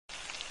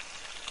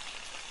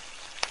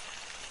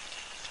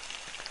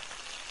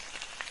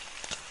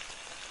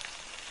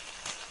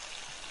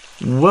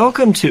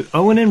Welcome to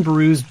Owen and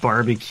Beru's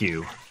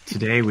BBQ.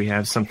 Today we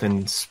have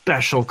something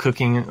special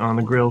cooking on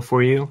the grill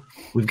for you.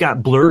 We've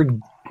got blurred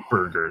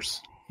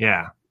burgers.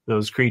 Yeah,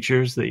 those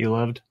creatures that you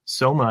loved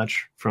so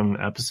much from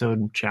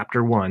episode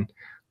chapter 1,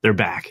 they're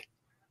back.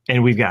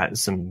 And we've got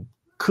some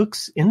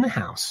cooks in the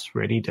house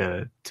ready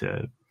to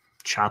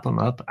chop them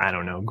up. I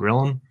don't know,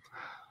 grill them.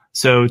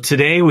 So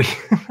today we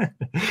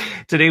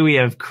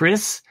have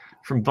Chris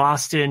from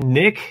Boston,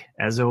 Nick,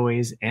 as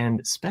always,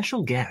 and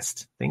special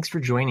guest. Thanks for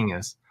joining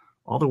us.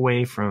 All the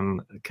way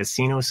from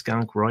Casino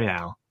Skunk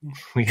Royale,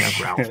 we have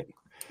Ralph.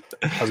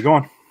 How's it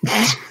going?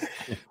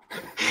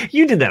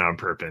 You did that on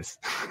purpose.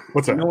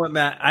 What's that? You know what,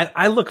 Matt?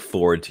 I look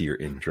forward to your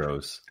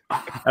intros.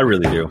 I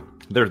really do.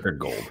 They're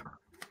gold.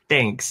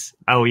 Thanks.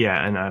 Oh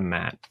yeah, and I'm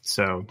Matt.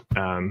 So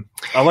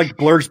I like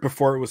blurs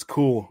before it was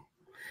cool.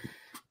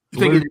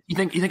 You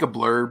think a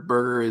blur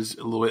burger is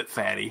a little bit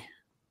fatty?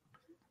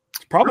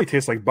 It probably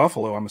tastes like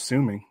buffalo. I'm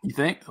assuming. You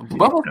think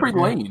buffalo's pretty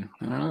lean?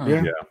 I don't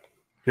know.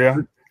 Yeah.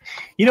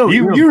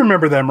 You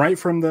remember them, right,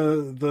 from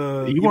the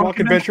Ewok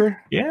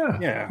Adventure? Yeah.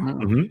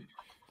 Mm-hmm.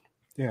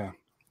 Yeah.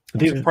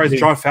 I'm surprised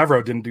Jon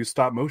Favreau didn't do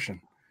stop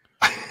motion.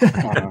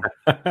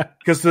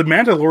 Because the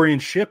Mandalorian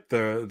ship,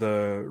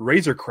 the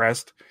Razor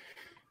Crest,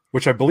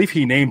 which I believe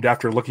he named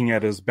after looking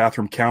at his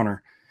bathroom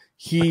counter,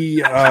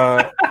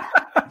 I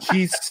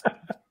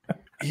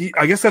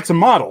guess that's a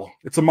model.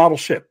 It's a model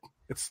ship.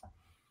 It's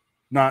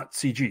not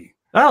CG.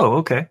 Oh,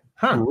 okay.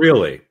 Huh.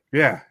 Really?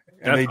 Yeah.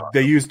 And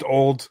they used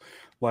old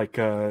what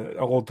do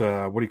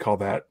you call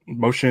that?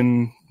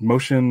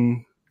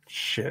 Motion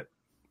shit.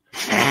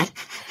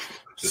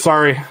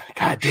 Sorry.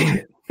 God dang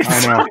it.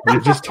 I know.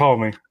 You just told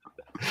me.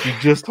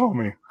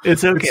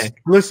 It's okay.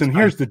 Listen,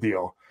 here's the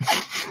deal.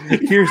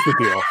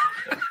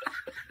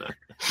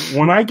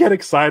 When I get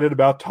excited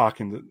about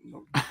talking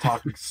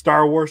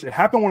Star Wars, it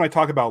happened when I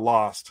talk about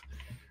Lost.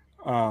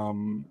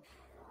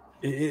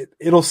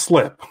 It'll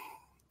slip.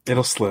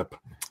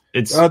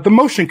 It's the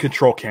motion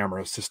control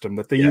camera system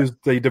that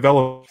they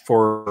developed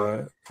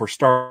for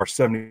Star Wars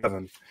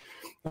 77.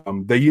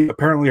 They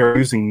apparently are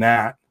using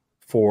that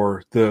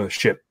for the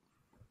ship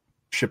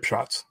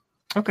shots.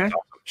 Okay.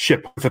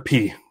 Ship with a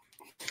P.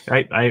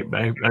 I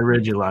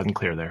read you loud and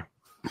clear there.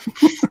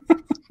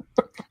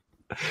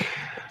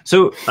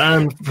 So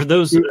for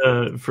those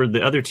for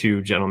the other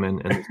two gentlemen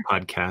in this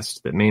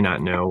podcast that may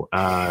not know,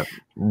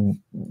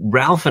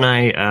 Ralph and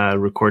I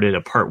recorded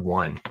a part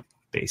 1,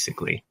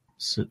 basically.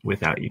 So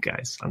without you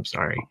guys, I'm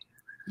sorry.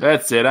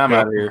 That's it. I'm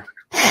out of here.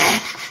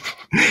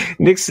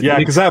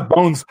 Because I have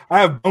bones. I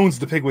have bones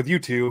to pick with you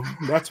two.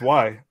 That's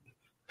why.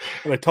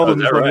 And I told them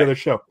this on the other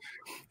show.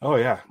 Oh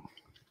yeah.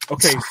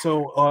 Okay,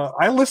 so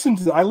I listened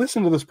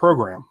to this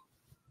program.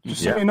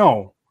 Just so you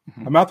know,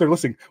 I'm out there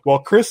listening. Well,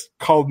 Chris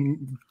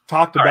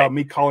talked about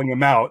me calling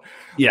him out.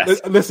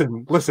 Yes.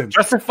 Listen.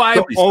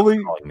 Justifiably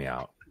calling me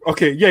out.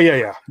 Okay.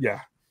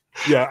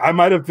 Yeah, I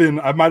might have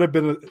been.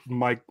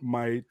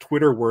 My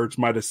Twitter words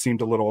might have seemed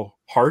a little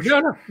harsh.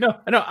 No.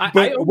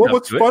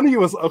 What's funny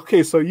was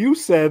so you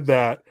said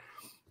that.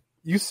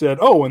 You said,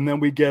 "Oh," and then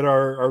we get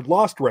our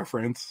Lost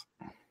reference,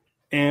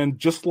 and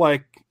just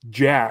like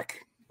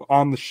Jack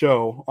on the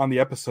show on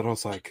the episode, I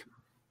was like,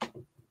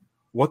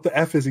 "What the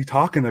f is he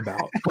talking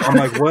about?" I'm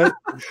like, "What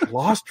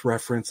Lost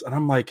reference?" And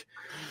I'm like,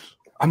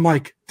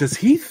 "Does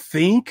he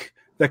think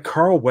that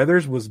Carl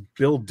Weathers was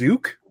Bill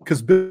Duke?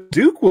 Because Bill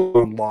Duke was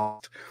on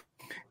Lost."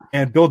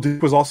 And Bill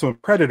Duke was also in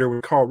Predator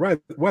with Carl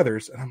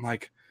Weathers. And I'm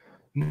like,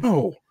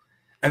 no.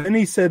 And then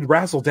he said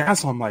Razzle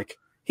Dazzle. I'm like,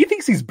 he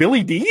thinks he's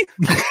Billy D?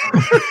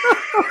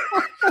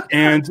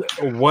 And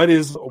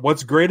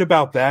what's great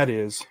about that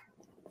is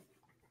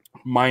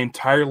my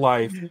entire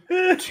life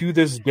to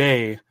this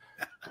day,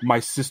 my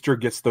sister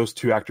gets those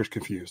two actors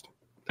confused.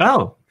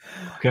 Oh,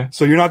 okay.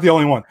 So you're not the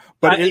only one.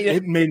 But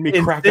it made me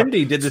crack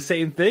Cindy up. did the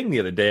same thing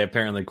the other day,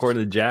 apparently,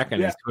 according to Jack on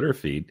his Twitter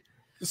feed.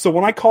 So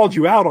when I called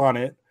you out on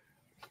it,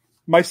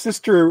 my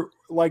sister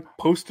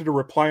posted a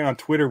reply on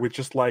Twitter with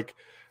just the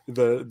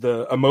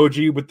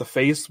emoji with the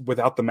face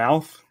without the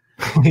mouth.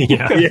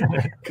 Yeah,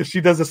 because she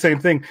does the same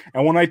thing.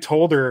 And when I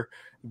told her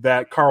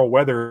that Carl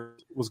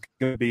Weathers was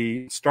going to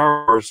be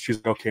Star Wars, she's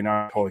like, "Okay,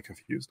 now I'm totally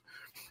confused."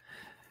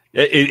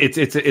 It's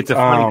a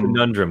funny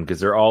conundrum because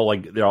they're all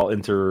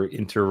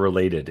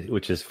interrelated,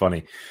 which is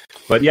funny.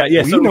 But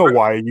yeah. So you know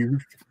why you.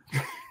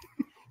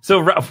 So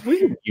Ralph,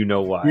 you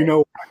know why. You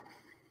know.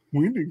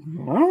 You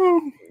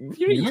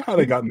know how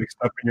they got mixed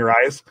up in your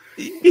eyes.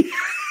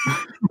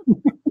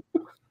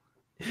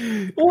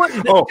 But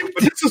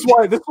this is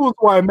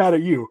why I'm mad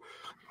at you.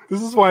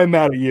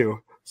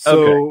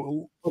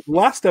 So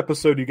last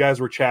episode, you guys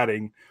were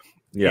chatting,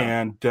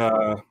 and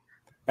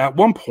at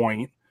one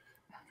point,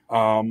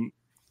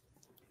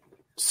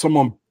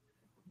 someone,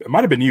 it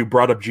might have been you,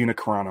 brought up Gina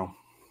Carano.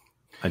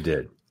 I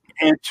did,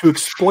 and to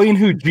explain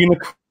who Gina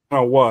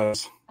Carano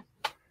was,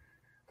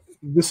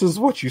 this is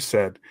what you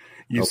said.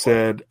 You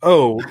said,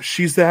 "Oh,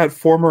 she's that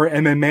former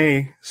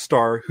MMA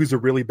star who's a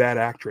really bad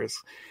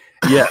actress."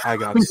 Yeah, I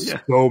got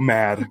so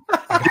mad.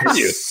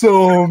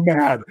 So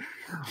mad.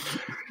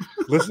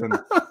 Listen.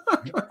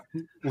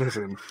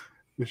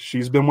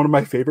 she's been one of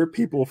my favorite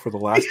people for the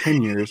last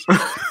 10 years,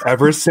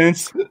 ever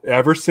since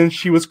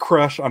she was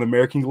crushed on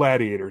American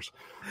Gladiators.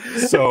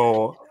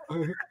 So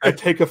I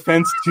take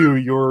offense to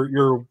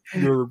your.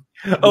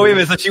 Oh wait a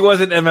minute! So she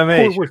wasn't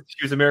MMA.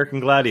 She was American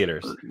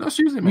Gladiators. No,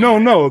 she was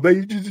MMA. No.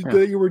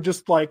 They were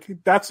just like,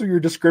 that's what your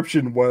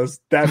description was.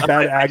 That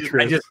bad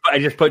actress. I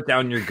just put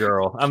down your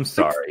girl. I'm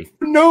sorry.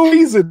 No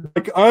reason,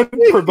 like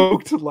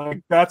unprovoked.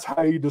 Like that's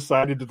how you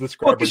decided to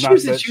describe her. She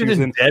was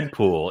in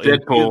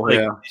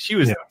Deadpool. She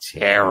was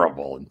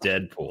terrible in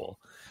Deadpool.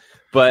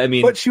 But I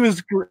mean, but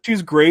she's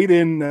great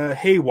in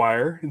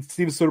Haywire, and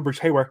Steven Soderbergh's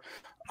Haywire.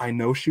 I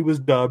know she was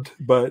dubbed,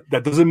 but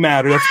that doesn't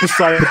matter. That's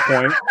beside the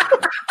point.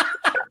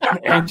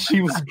 And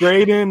she was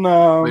great in. They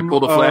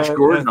pulled a Flash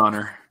Gordon on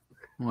her.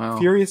 Wow.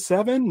 Furious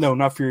 7? No,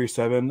 not Furious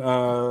 7.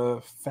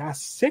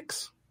 Fast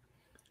 6?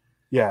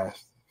 Yeah,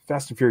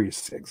 Fast and Furious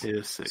 6. It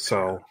is 6.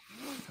 So,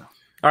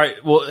 all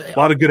right. Well, a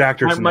lot of good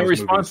actors. My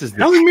response is this.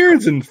 Helen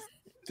Mirren's in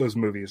those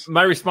movies.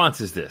 My response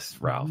is this,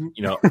 Ralph.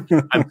 You know,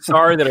 I'm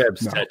sorry that I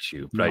upset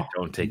you, but I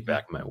don't take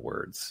back my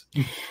words.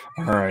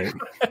 All right.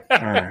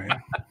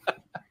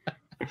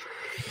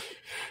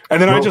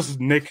 And then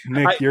Nick,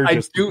 you're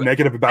just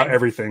negative about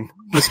everything.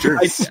 That's true.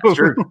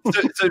 True.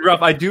 So,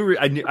 Ralph,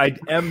 I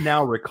am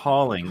now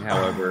recalling,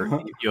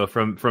 however,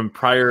 from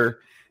prior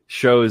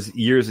shows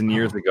years and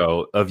years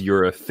ago of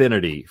your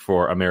affinity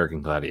for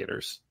American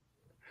Gladiators.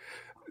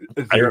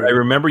 I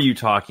remember you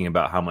talking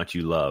about how much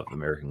you love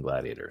American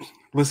Gladiators.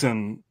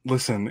 Listen,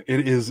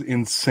 it is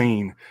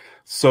insane.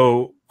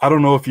 So I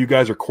don't know if you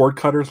guys are cord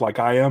cutters like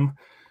I am.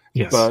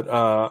 Yes. But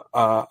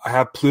I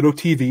have Pluto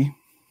TV.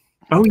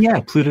 Oh yeah,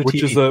 Pluto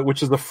TV,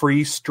 which is a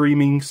free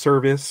streaming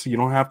service. You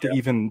don't have to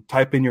even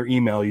type in your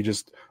email. You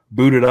just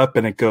boot it up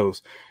and it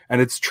goes. And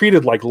it's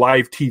treated like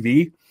live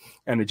TV,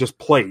 and it just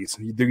plays.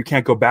 You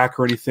can't go back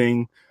or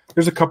anything.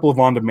 There's a couple of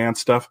on-demand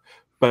stuff,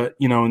 but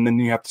and then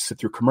you have to sit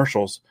through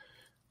commercials.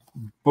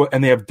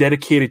 And they have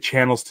dedicated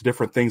channels to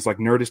different things. Like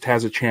Nerdist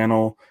has a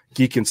channel,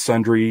 Geek and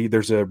Sundry.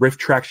 There's a Riff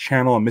Tracks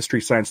channel, a Mystery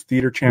Science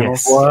Theater channel.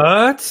 Yes.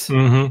 What?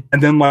 Mm-hmm.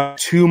 And then like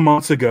 2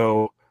 months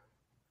ago,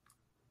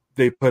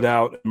 they put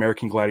out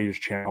American Gladiators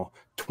channel,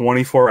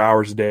 24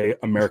 hours a day,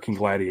 American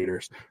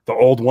Gladiators. The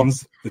old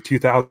ones, the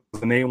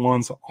 2008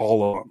 ones,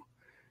 all of them.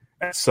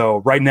 And so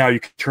right now you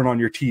can turn on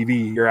your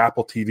TV, your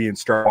Apple TV, and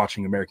start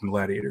watching American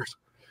Gladiators.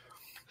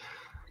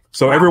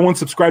 So everyone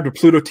subscribe to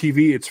Pluto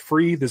TV. It's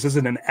free. This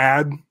isn't an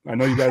ad. I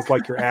know you guys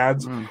like your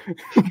ads,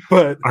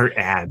 but our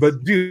ads.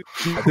 But dude,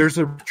 there's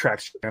a Riff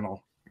Tracks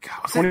channel.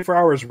 24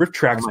 hours Riff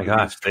Tracks. Oh my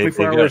gosh,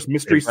 24 hours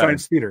Mystery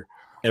Science Theater.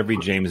 Every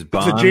James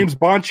Bond. It's a James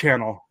Bond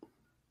channel.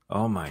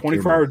 Oh my!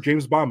 24-hour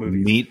James Bond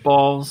movie.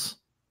 Meatballs.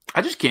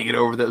 I just can't get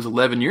over that. It was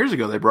 11 years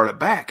ago they brought it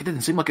back. It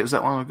didn't seem like it was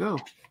that long ago.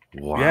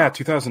 Wow. Yeah,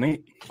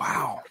 2008.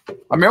 Wow. I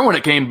remember when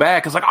it came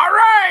back. I was like, all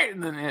right,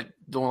 and then it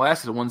only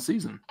lasted one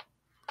season.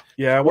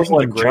 Yeah, it wasn't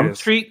like Jump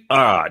Street.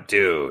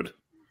 Dude.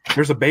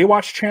 There's a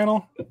Baywatch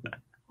channel.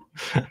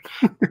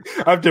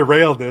 I've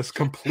derailed this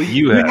completely.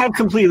 You have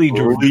completely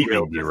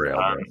derailed.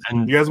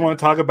 And you guys want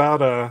to talk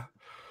about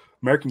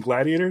American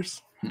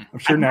Gladiators? I'm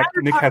sure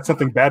Nick had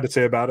something bad to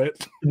say about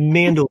it.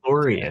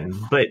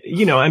 Mandalorian. But,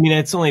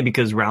 it's only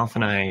because Ralph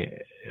and I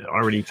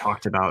already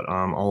talked about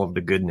all of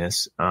the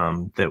goodness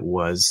that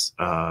was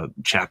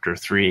Chapter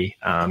 3.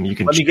 Let me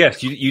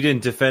guess. You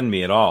didn't defend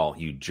me at all,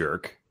 you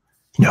jerk.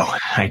 No,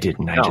 I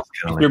didn't. I just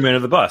threw me under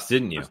the bus,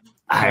 didn't you?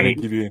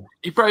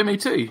 You probably me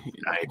too.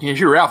 I can't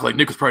hear Ralph. Like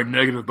Nick was probably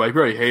negative, but he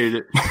probably hated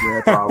it.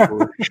 Yeah,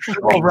 probably.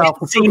 Well, Ralph,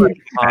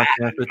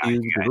 podcast with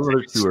you.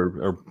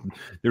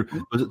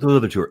 Those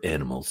other two are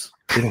animals.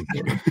 They don't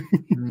get me.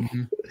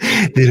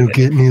 They don't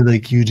get me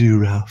like you do,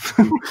 Ralph.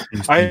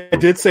 I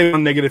did say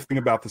one negative thing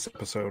about this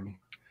episode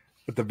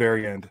at the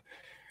very end,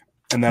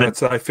 and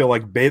that's I feel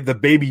like the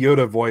Baby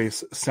Yoda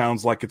voice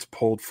sounds like it's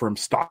pulled from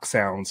stock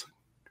sounds.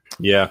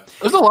 Yeah,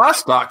 there's a lot of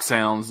stock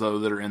sounds though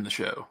that are in the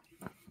show.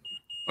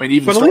 I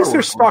mean, but at least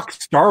they're stock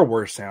Star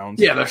Wars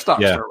sounds. Yeah, they're stock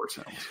Star Wars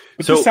sounds.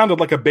 It just sounded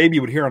like a baby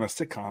would hear on a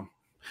sitcom.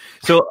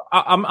 So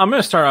I'm going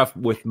to start off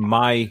with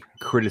my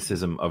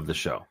criticism of the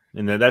show,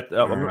 and then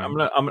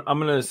I'm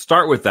going to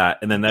start with that,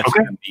 and then that's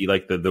going to be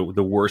like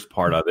the worst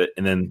part of it,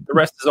 and then the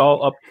rest is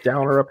all up,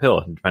 down, or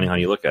uphill, depending on how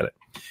you look at it.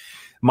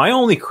 My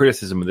only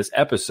criticism of this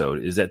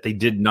episode is that they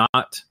did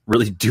not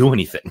really do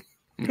anything.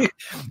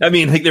 I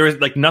mean, like there was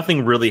like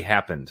nothing really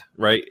happened,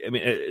 right? I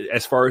mean,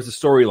 as far as the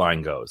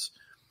storyline goes.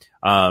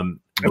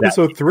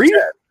 Episode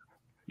 3?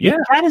 Yeah.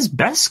 That is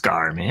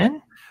Beskar,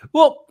 man.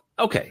 Well,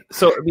 okay.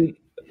 So, I mean,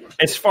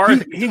 as far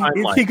as he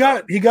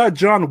got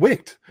John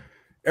Wicked.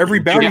 Every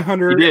bounty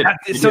hunter. He did.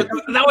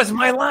 That was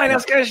my line. I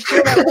was going to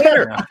share that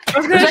later. I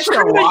was going to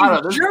share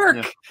that, you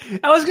jerk. Yeah.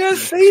 I was going to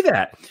say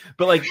that.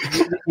 But, like,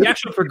 the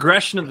actual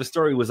progression of the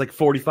story was like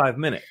 45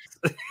 minutes.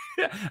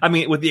 I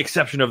mean, with the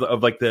exception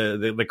of like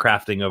the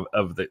crafting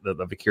of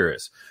the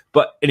Curious.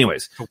 But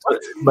anyways,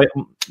 the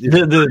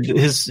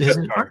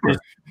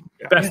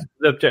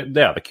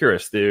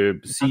Curious,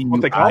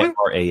 the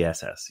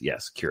CURASS,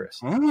 yes,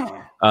 Curious.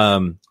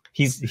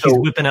 He's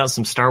whipping out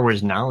some Star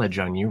Wars knowledge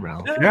on you,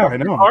 Ralph. Yeah, I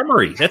know.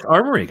 That's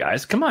armory,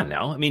 guys. Come on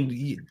now. I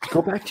mean,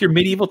 go back to your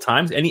medieval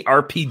times. Any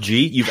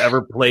RPG you've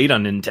ever played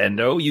on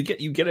Nintendo, you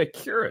get a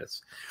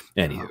curious.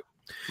 Anywho,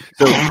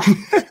 so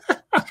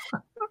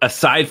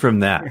aside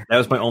from that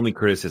was my only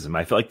criticism.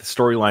 I felt like the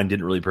storyline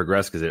didn't really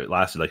progress because it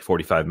lasted like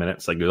 45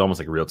 minutes. Like it was almost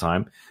like real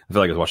time. I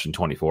feel like I was watching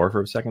 24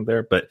 for a second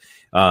there, but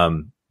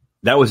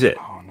that was it.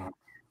 Oh, no.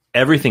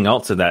 Everything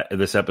else of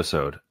this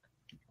episode,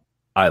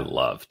 I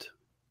loved.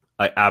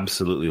 I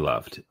absolutely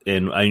loved,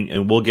 and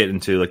we'll get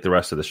into like the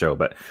rest of the show.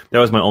 But that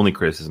was my only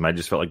criticism. I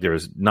just felt like there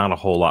was not a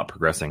whole lot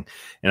progressing,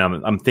 and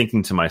I'm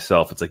thinking to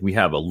myself, it's like we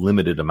have a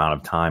limited amount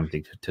of time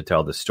to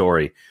tell the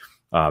story.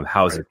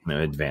 How is it going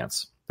to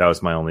advance? That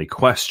was my only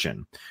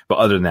question. But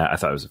other than that, I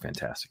thought it was a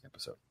fantastic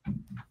episode.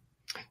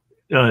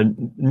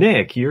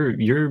 Nick,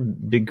 your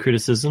big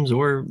criticisms,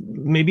 or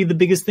maybe the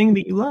biggest thing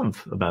that you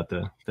love about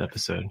the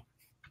episode.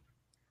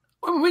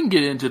 Well, we can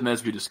get into them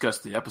as we discuss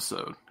the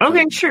episode.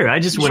 Okay, sure. I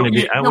just wanted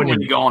to. I wanted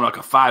to go on like a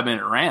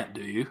 5-minute rant.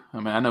 Do you? I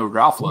mean, I know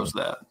Ralph loves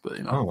that, but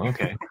you know. Oh,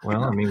 okay.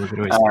 Well, I mean, we could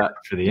always start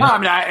for the end. No, I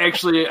mean,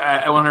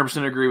 I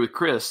 100% agree with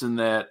Chris in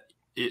that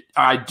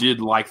I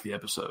did like the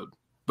episode,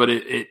 but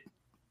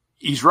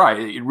he's right.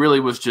 It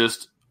really was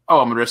just,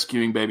 I'm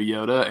rescuing Baby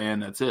Yoda,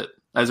 and that's it,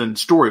 as in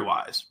story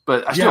wise.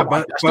 But I still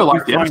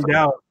like the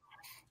episode.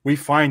 We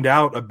find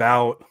out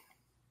about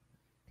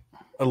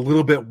a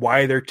little bit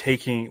why they're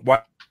taking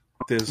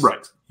this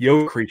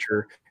Yoda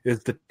creature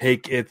is to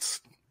take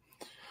its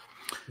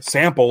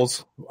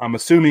samples. I'm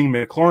assuming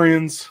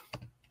midichlorians.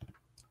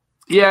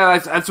 Yeah,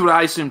 that's what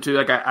I assume too.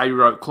 Like I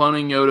wrote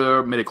cloning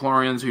Yoda,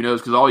 midichlorians. Who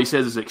knows? Because all he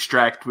says is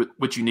extract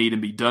what you need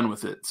and be done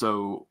with it.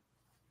 So,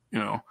 you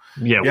know.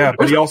 Yeah,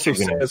 but he also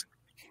says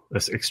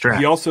let's extract.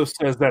 He also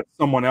says that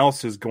someone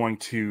else is going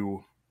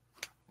to.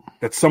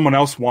 That someone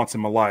else wants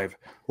him alive.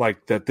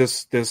 Like that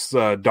this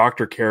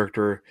doctor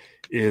character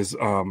is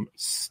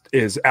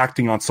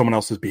acting on someone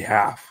else's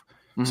behalf.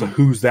 Mm-hmm. So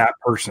who's that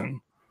person?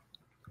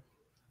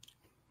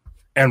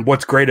 And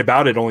what's great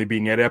about it only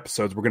being 8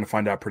 episodes, we're going to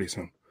find out pretty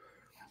soon.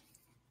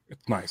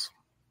 It's nice.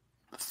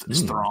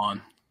 It's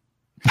Thrawn.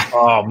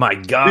 Oh my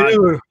god! Dude.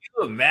 Can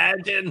you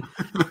imagine?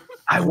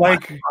 I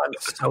like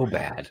so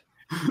bad.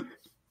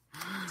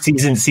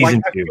 Season 2. I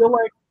feel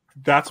like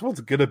that's what's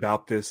good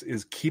about this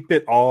is keep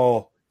it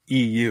all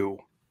EU.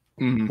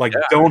 Mm-hmm. Like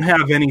don't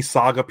have any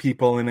saga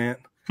people in it.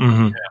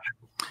 Mm-hmm. Yeah.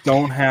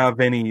 Don't have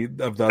any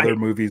of the other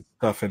movies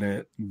stuff in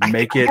it.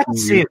 Make it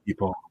EU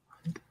people.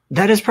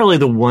 That is probably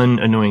the one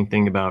annoying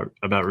thing about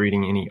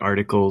reading any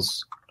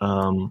articles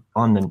on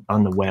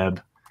the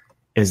web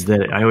is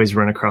that I always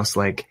run across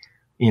like,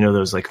 you know,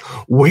 those like,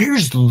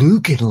 where's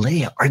Luke and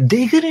Leia? Are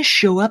they going to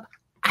show up?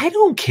 I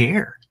don't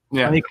care.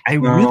 Yeah. Like, I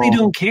really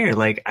don't care.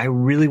 Like, I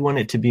really want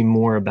it to be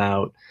more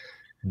about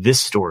this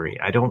story.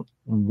 I don't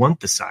want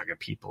the saga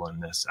people in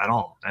this at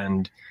all.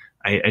 And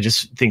I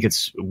just think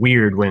it's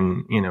weird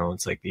when, you know,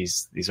 it's like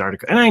these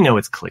articles, and I know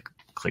it's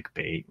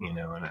clickbait, you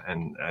know,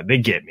 and they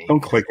get me.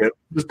 Don't click it.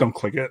 Just don't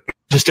click it.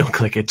 Just don't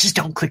click it. Just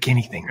don't click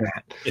anything,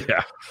 Matt.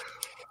 Yeah.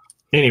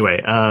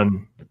 Anyway,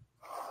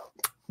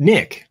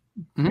 Nick,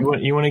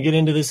 mm-hmm. you want to get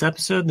into this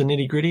episode, the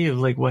nitty gritty of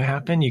like what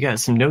happened? You got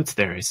some notes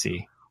there, I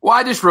see. Well,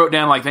 I just wrote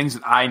down like things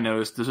that I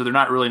noticed, so they're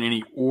not really in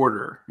any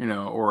order, you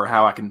know, or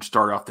how I can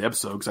start off the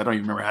episode because I don't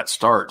even remember how it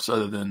starts,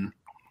 other than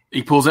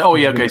he pulls in. Oh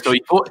yeah, okay. So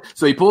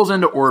he pulls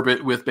into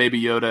orbit with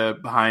Baby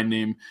Yoda behind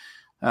him.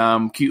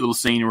 Cute little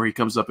scene where he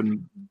comes up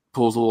and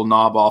pulls a little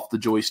knob off the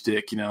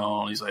joystick, you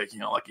know, and he's like, you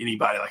know, like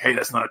anybody, like, hey,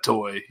 that's not a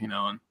toy, you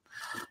know,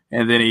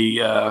 and then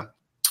he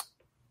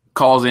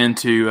calls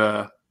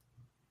into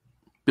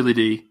Billy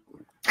D.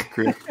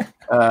 God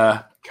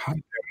damn,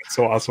 it's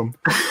so awesome.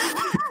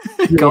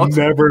 You'll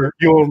never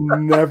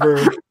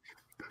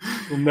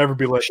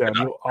be let down.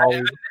 You'll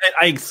always...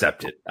 I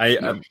accept it.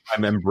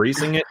 I'm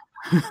embracing it.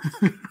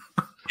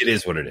 It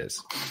is what it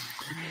is.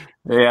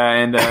 Yeah,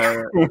 and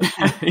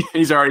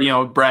he's already, you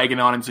know, bragging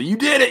on him. So you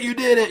did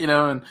it, you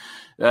know,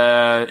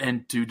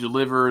 and to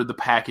deliver the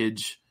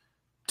package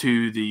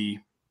to the,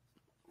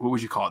 what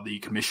would you call it, the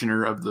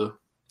commissioner of the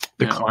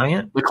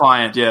client? The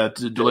client, yeah,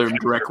 to deliver him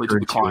directly to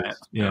the client.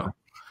 Yeah.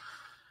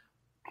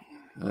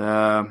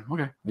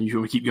 Okay. You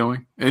want to keep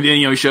going? And then,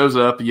 you know, he shows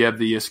up. You have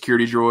the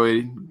security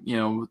droid, you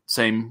know,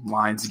 same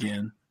lines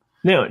again.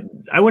 No,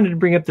 I wanted to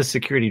bring up the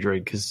security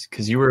droid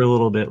because you were a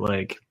little bit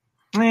like,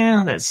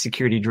 that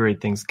security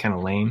droid thing's kind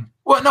of lame.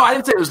 Well, no, I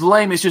didn't say it was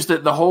lame. It's just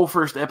that the whole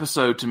first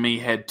episode to me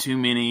had too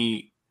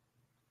many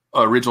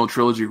original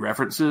trilogy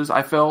references,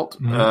 I felt.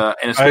 Mm-hmm.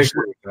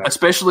 And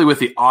especially with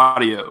the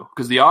audio,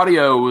 because the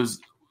audio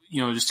was,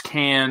 you know, just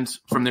canned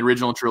from the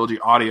original trilogy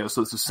audio.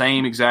 So it's the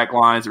same exact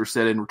lines that were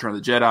said in Return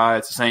of the Jedi.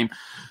 It's the same.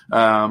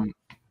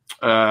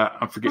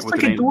 I forget it's what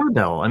like the name. A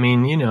doorbell. I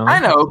mean, you know. I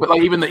know, but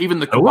like even the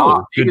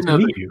Kabaz,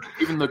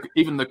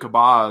 even the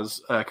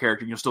Kabaz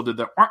character, you know, still did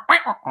that.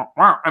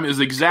 I mean, it was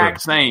the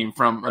exact same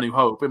from A New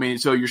Hope. I mean,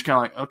 so you're just kind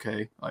of like,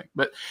 okay, like,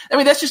 but I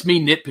mean, that's just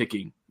me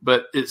nitpicking.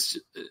 But it's,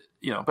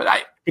 you know, but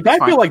I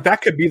feel like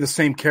that could be the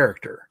same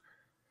character.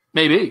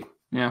 Maybe,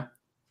 yeah.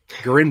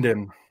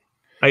 Grindin.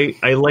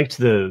 I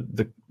liked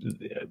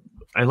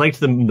I liked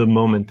the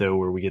moment though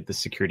where we get the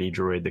security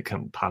droid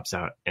that pops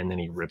out and then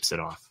he rips it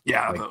off.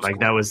 Yeah,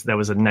 that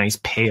was a nice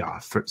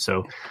payoff.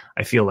 So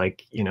I feel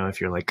like, if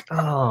you're like,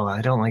 oh,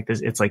 I don't like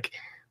this, it's like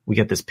we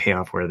get this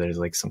payoff where there's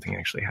like something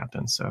actually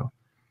happens. So,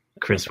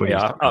 Chris,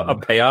 a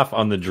payoff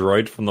on the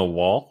droid from the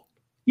wall?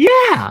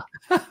 Yeah,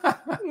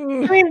 I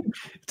mean,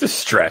 it's a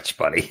stretch,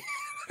 buddy.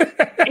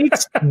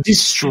 It's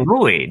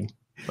destroyed.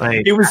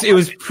 Like it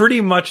was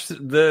pretty much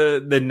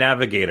the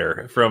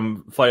navigator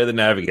from Flight of the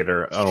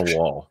Navigator on a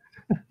wall.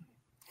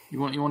 You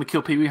want to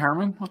kill Pee Wee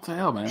Herman? What the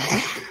hell, man?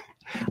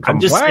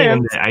 I'm just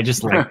saying that I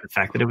just like the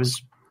fact that it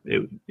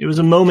was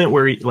a moment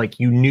where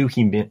you knew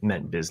he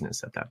meant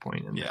business at that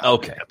point.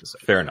 Okay. Episode.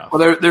 Fair enough.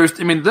 Well, there's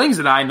the things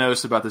that I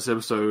noticed about this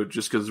episode,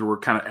 just because we're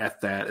kind of at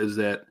that, is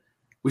that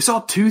we saw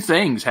two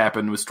things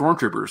happen with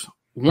stormtroopers.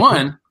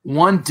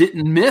 One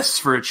didn't miss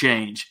for a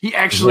change. He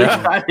actually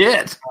got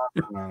hit.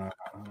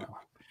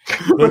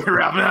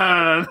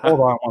 Hold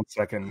on 1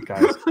 second,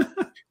 guys.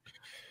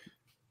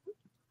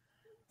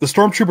 The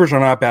stormtroopers are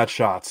not bad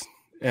shots,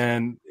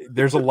 and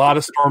there's a lot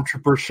of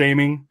stormtrooper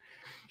shaming.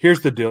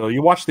 Here's the deal.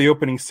 You watch the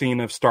opening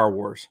scene of Star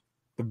Wars,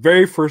 the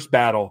very first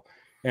battle,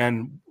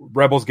 and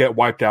rebels get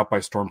wiped out by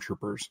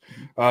stormtroopers.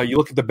 You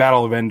look at the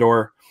Battle of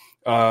Endor,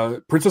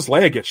 Princess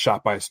Leia gets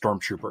shot by a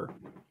stormtrooper.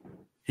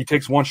 He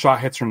takes one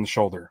shot, hits her in the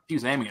shoulder. He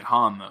was aiming at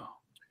Han, though.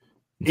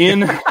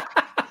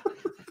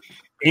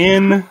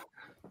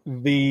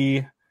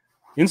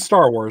 In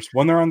Star Wars,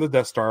 when they're on the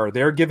Death Star,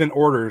 they're given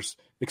orders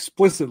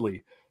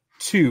explicitly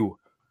to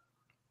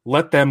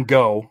let them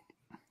go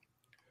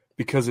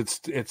because it's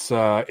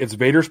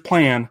Vader's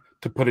plan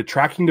to put a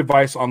tracking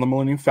device on the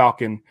Millennium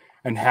Falcon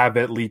and have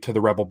it lead to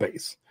the Rebel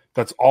base.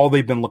 That's all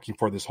they've been looking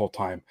for this whole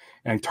time.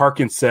 And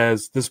Tarkin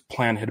says this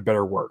plan had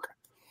better work.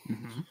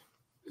 Mm-hmm.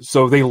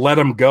 So they let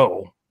him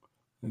go.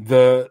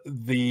 The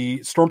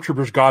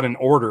stormtroopers got an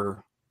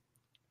order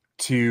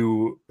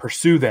to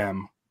pursue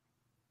them,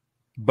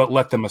 but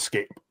let them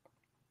escape.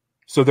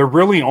 So they're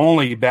really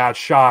only bad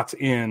shots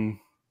in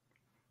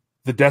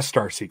the Death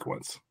Star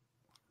sequence,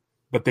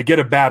 but they get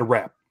a bad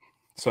rep.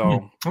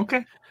 So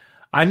okay.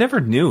 I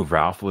never knew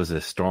Ralph was a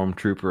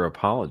stormtrooper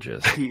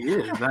apologist. He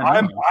is.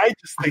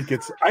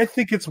 I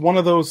think it's one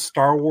of those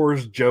Star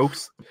Wars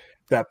jokes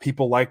that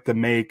people like to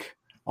make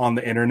on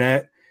the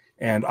internet,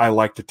 and I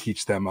like to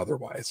teach them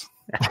otherwise.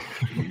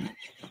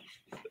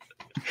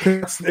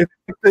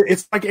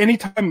 It's like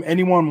anytime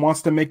anyone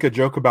wants to make a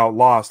joke about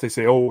Lost, they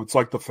say, "Oh, it's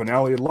like the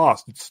finale of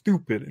Lost. It's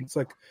stupid." And it's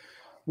like,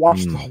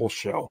 watch the whole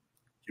show,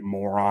 you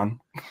moron.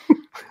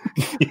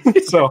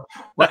 So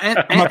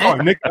I'm not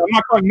calling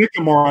Nick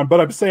a moron,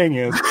 but I'm saying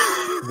is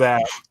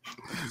that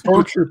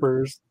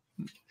stormtroopers.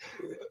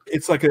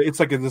 It's like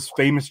this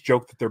famous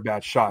joke that they're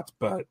bad shots,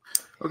 but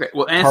okay.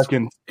 Well,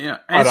 answer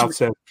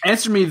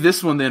me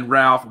this one then,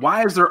 Ralph.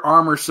 Why is their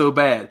armor so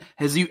bad?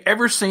 Has you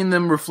ever seen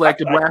them reflect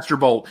a blaster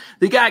bolt?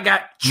 The guy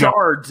got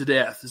charred to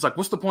death. It's like,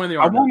 what's the point of the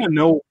armor? I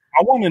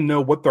want to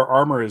know what their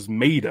armor is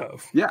made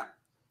of. Yeah,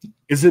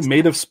 is it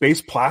made of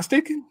space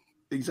plastic?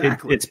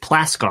 Exactly. It's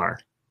Plascar.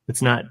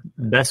 It's not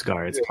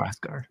Beskar. It's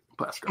Plascar.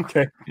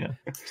 Okay. Yeah.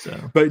 So,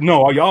 but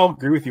no, y'all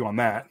agree with you on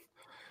that.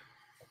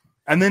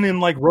 And then in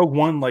Rogue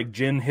One,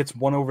 Jin hits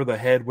one over the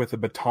head with a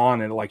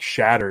baton and it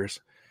shatters.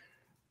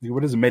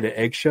 What is it, made of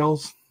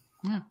eggshells?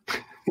 Yeah.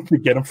 To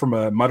get him from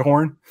a mud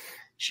horn?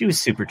 She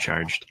was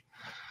supercharged.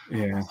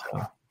 Yeah.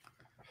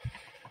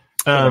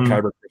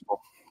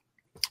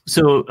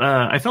 So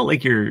I felt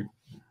like your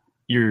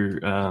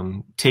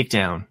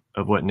takedown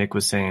of what Nick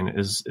was saying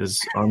is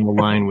on the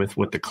line with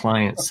what the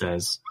client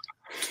says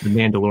to the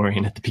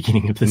Mandalorian at the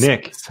beginning of this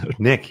episode.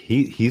 Nick,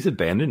 he's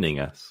abandoning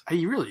us.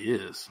 He really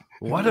is.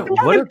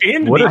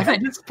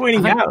 I'm just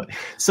pointing out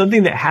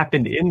something that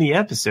happened in the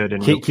episode.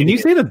 And can you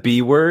say the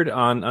B word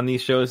on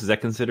these shows? Is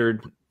that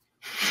considered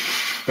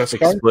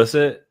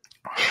explicit?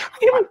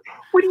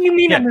 What do you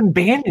mean I'm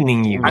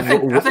abandoning you? I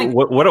think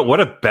what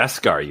a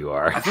Beskar you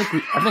are. I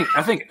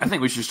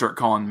think we should start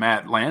calling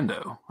Matt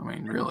Lando. I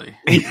mean, really.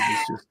 It's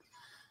just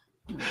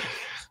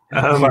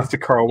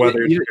classic Carl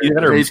Weathers.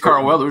 He's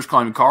Carl Weathers,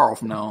 calling me Carl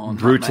from now on.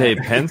 Brute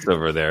Pence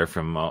over there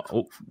from.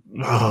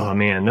 Oh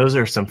man, those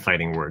are some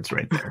fighting words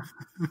right there.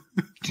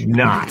 Do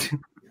not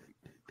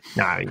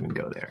even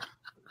go there.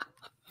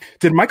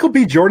 Did Michael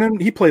B. Jordan?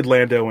 He played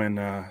Lando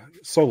in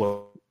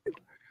Solo.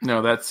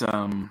 No, that's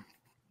No,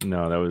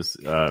 that was.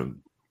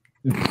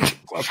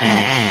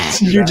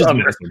 You're just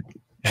messing.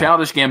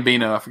 Childish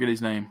Gambino. I forget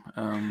his name.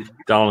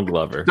 Donald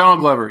Glover. Donald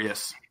Glover.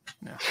 Yes.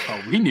 Yeah.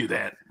 Oh, we knew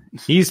that.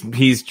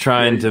 He's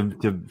trying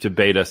to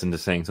bait us into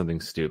saying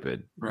something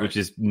stupid, right, which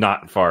is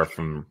not far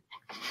from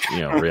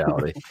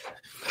reality.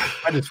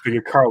 I just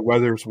figured Carl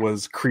Weathers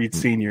was Creed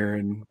Senior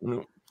and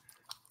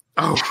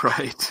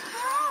right.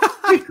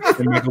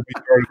 And Michael B.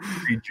 Jordan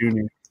Creed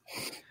Jr.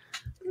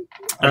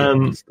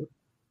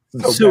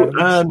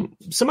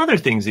 Some other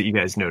things that you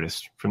guys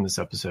noticed from this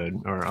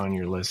episode or on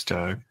your list,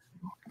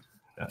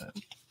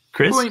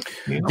 Chris?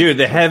 Dude,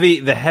 the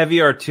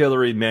heavy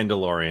artillery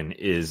Mandalorian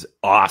is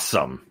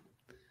awesome.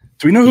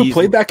 Do we know who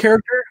played that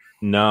character?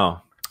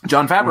 No.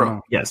 Jon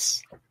Favreau.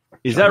 Yes.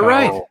 Is that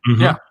right?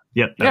 Mm-hmm. Yeah.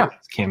 Yep. Yeah.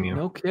 Cameo.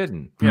 No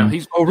kidding. Yeah.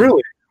 He's. Oh,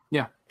 really?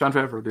 Yeah. Jon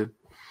Favreau did.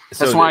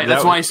 So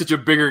That's why he's such a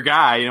bigger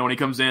guy. You know, when he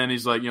comes in,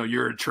 he's like,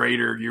 you're a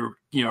traitor. You're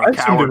a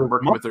coward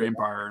working with their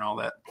empire and all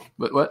that.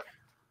 But what?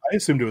 I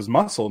assumed it was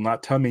muscle,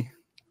 not tummy.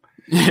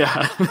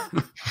 Yeah.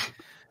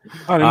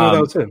 I didn't know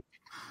that was him.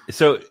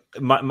 So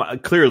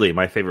clearly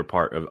my favorite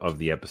part of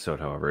the episode,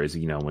 however, is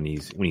when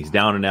he's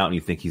down and out and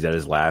you think he's at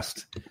his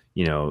last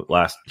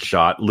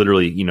shot,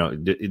 literally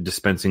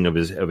dispensing of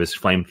his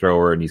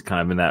flamethrower, and he's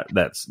kind of in that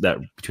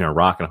between a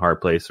rock and a hard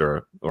place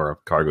or a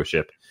cargo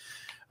ship.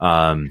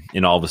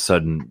 And all of a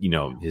sudden,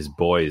 his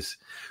boys,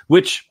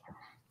 which,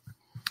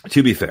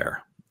 to be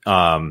fair,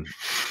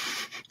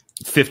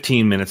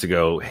 15 minutes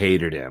ago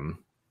hated him,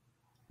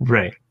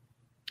 right?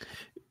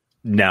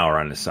 Now are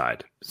on his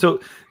side.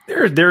 So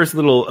there's a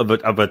little of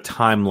a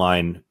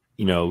timeline.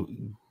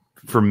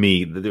 For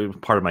me,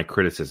 part of my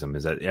criticism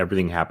is that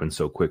everything happened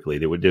so quickly.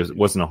 There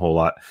wasn't a whole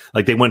lot.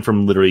 Like, they went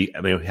from literally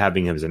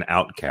having him as an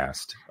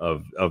outcast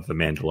of the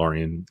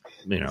Mandalorian,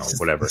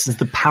 whatever. This is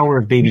the power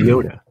of Baby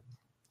Yoda.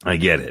 I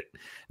get it.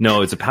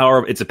 No, it's a power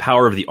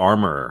of the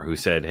armorer who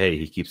said, "Hey,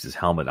 he keeps his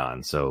helmet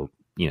on, so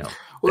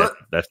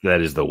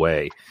that is the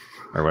way,"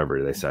 or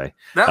whatever they say.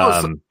 That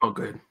was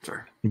good.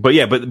 Sorry, but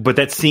yeah, but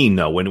that scene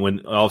though,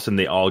 when all of a sudden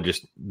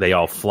they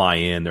all fly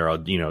in, they're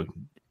all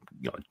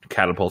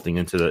catapulting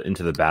into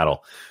the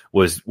battle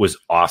was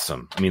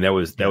awesome. I mean, that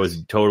was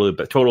total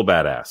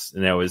badass,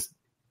 and that was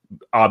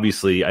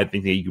obviously, I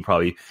think that you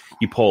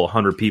poll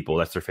 100 people,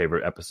 that's their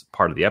favorite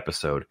part of the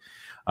episode.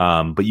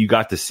 But you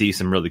got to see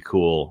some really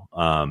cool,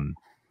 a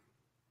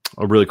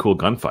really cool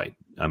gunfight.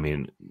 I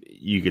mean,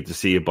 you get to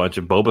see a bunch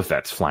of Boba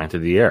Fett's flying through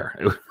the air.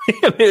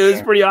 It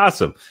was pretty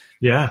awesome.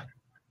 Yeah,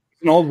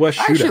 an Old West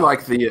shootout. I actually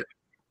like the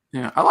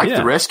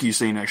rescue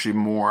scene actually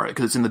more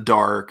because it's in the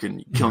dark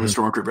and killing the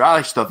stormtrooper. I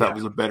actually thought that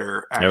was a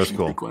better action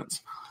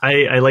sequence.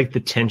 I like the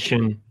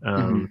tension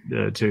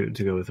to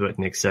go with what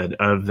Nick said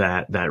of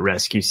that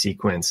rescue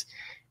sequence,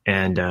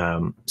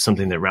 and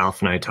something that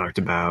Ralph and I talked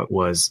about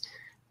was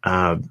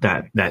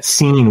that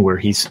scene where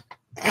he's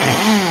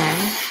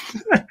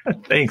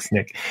thanks,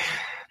 Nick.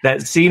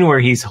 That scene where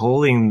he's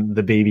holding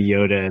the Baby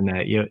Yoda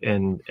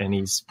and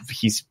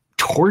he's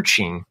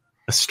torching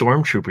a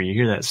stormtrooper. You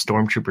hear that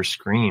stormtrooper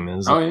scream. It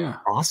was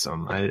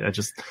awesome. I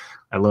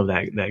love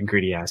that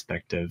gritty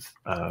aspect of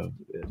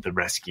the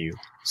rescue.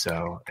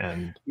 So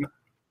I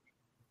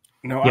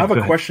have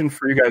a question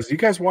for you guys. You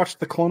guys watched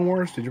the Clone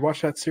Wars? Did you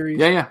watch that series?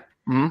 Yeah.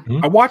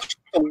 Mm-hmm. I watched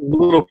a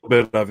little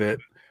bit of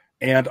it,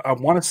 and I'm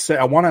going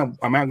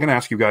to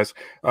ask you guys.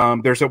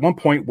 There's at one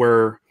point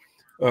where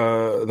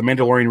the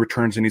Mandalorian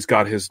returns and he's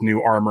got his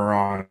new armor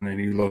on and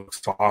he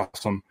looks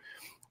awesome.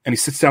 And he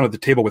sits down at the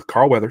table with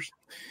Carl Weathers,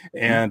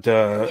 and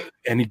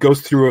he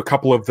goes through a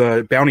couple of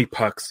the bounty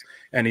pucks,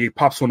 and he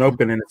pops one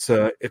open, and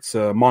it's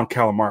a Mon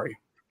Calamari.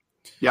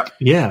 Yep.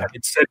 Yeah.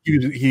 It said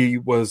he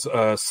was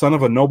a son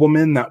of a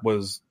nobleman that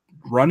was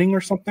running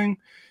or something.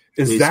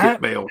 Is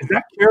that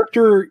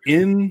character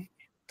in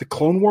the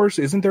Clone Wars?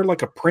 Isn't there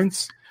like a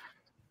prince?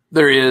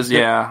 There is,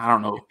 yeah. I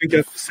don't know. I think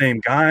that's the same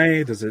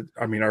guy. Does it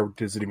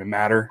even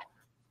matter?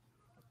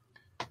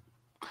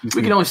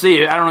 We can only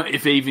see it. I don't know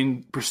if he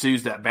even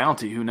pursues that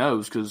bounty. Who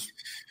knows? Because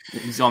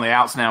he's on the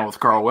outs now with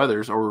Carl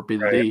Weathers or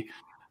BD.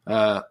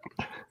 Right.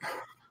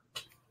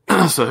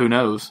 So who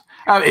knows?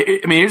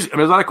 There's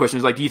a lot of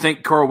questions. Like, do you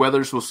think Carl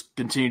Weathers will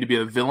continue to be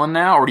a villain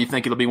now, or do you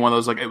think it'll be one of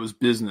those like it was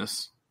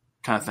business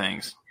kind of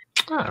things?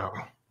 Oh, I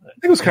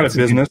think it was kind of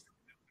business.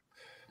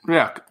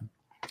 Yeah,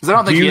 because I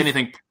don't think he had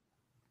anything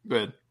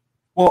good.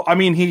 Well, I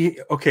mean,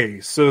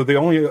 so the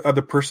only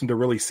other person to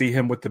really see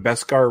him with the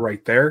Beskar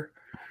right there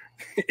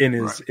in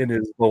his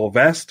little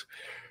vest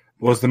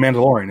was the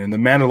Mandalorian, and the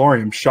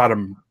Mandalorian shot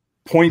him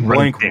point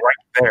blank right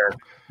there.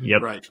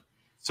 Yep. Right.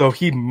 So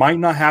he might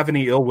not have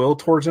any ill will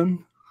towards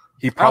him.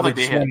 He probably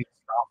just wanted to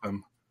stop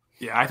him.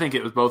 Yeah, I think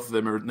it was both of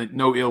them. Or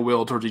no ill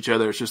will towards each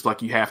other. It's just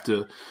like you have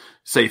to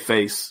save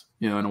face,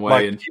 in a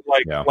way.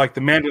 Like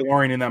the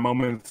Mandalorian in that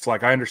moment, it's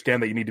like, I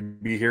understand that you need to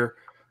be here,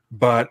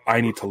 but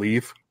I need to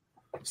leave.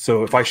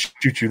 So if I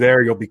shoot you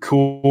there, you'll be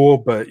cool,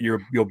 but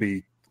you'll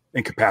be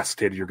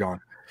incapacitated. You're gone.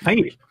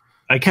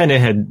 I kind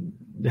of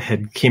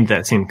had came to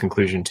that same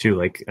conclusion too.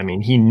 Like, I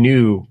mean, he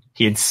knew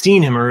he had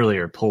seen him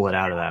earlier pull it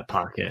out of that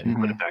pocket and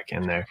put it back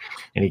in there,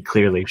 and he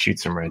clearly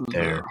shoots him right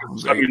there.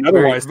 I mean,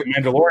 otherwise the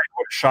Mandalorian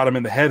would have shot him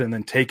in the head and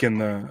then taken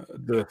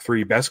the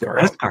three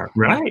Beskar out.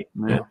 Right?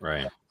 Yeah.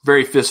 Right.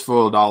 Very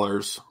fistful of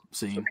dollars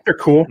scene. I think they're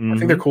cool. Mm-hmm. I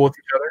think they're cool with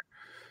each other.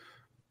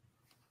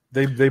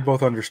 They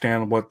both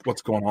understand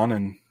what's going on,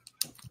 and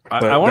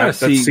I want to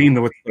see that scene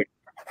with like.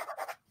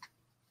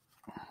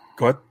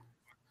 Go ahead.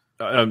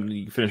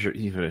 You finish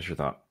your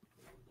thought.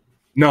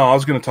 No, I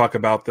was going to talk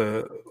about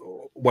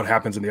what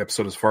happens in the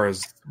episode as far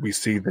as we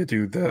see they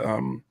do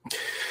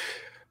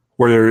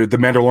where the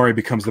Mandalorian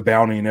becomes the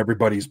bounty and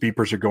everybody's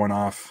beepers are going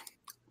off.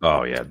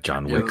 Oh yeah,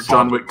 John Wick. Yeah,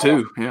 John Wick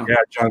 2. Yeah,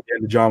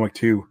 John Wick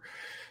 2.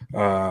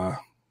 A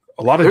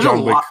lot of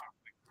John Wick.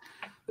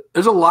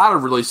 There's a lot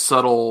of really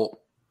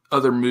subtle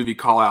other movie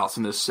call outs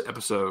in this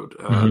episode.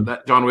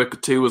 That John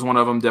Wick 2 was one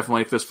of them,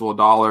 definitely a Fistful of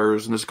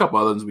Dollars, and there's a couple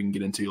other ones we can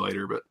get into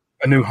later. But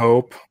A New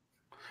Hope.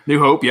 New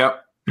Hope,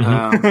 yep.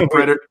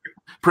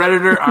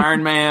 Predator,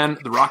 Iron Man,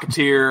 The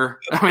Rocketeer.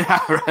 I mean,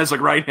 has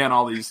like right hand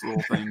all these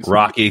little things.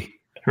 Rocky,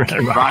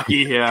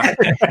 yeah.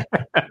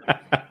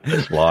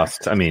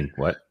 Lost. I mean,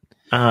 what?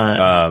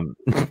 I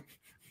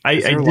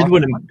did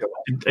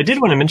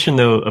want to mention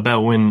though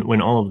about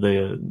when all of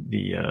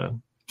the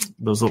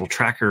those little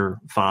tracker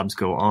fobs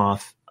go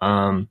off.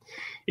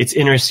 It's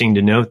interesting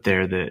to note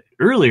there that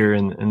earlier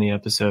in the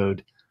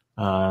episode,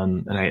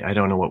 and I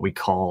don't know what we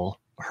call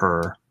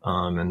her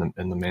in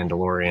the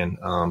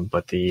Mandalorian,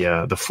 but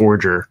the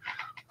forger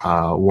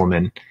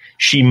woman,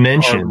 she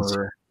mentions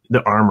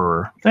the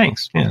armorer.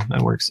 Thanks, yeah,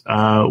 that works.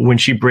 When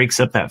she breaks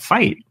up that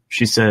fight,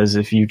 she says,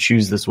 "If you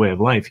choose this way of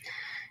life,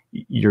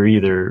 you're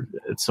either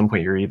at some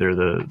point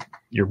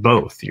you're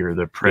both. You're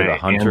the prey, you're the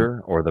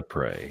hunter or the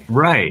prey."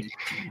 Right.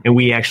 And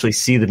we actually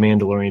see the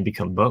Mandalorian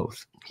become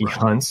both. He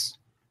hunts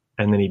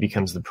and then he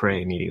becomes the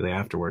prey immediately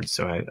afterwards.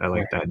 So I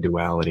like that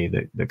duality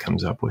that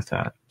comes up with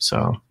that.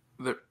 So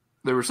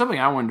there was something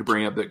I wanted to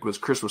bring up that was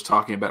Chris was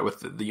talking about with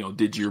the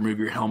did you remove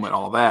your helmet,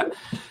 all that.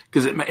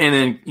 And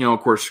then, of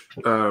course,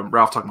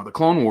 Ralph talking about the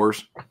Clone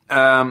Wars.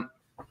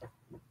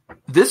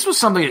 This was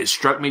something that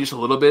struck me just a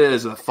little bit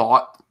as a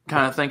thought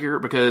kind of thinker,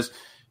 because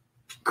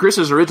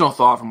Chris's original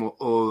thought from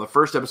the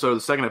first episode,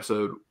 the second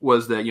episode,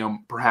 was that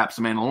perhaps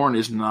the Mandalorian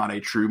is not a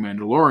true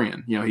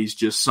Mandalorian. He's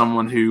just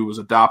someone who was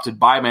adopted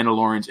by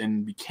Mandalorians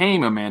and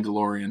became a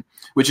Mandalorian,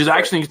 which is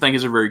actually I think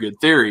is a very good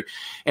theory.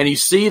 And you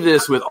see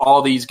this with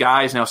all these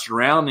guys now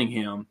surrounding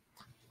him,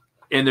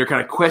 and they're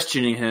kind of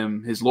questioning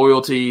him, his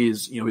loyalty,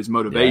 his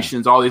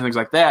motivations, all these things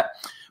like that.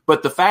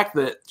 But the fact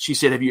that she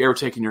said, "Have you ever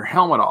taken your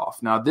helmet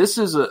off?" Now, this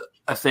is a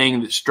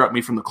thing that struck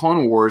me from the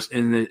Clone Wars,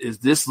 and is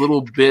this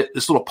little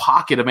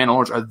pocket of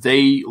Mandalorians, are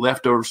they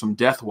leftovers from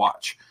Death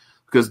Watch?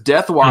 Because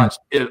Death Watch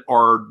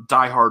are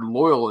diehard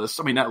loyalists.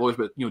 I mean, not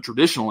loyalists, but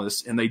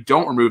traditionalists, and they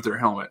don't remove their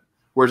helmet.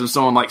 Whereas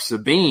someone like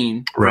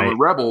Sabine from the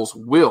Rebels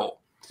will.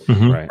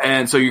 Mm-hmm. Right.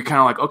 And so you're kind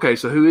of like, okay,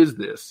 so who is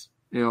this?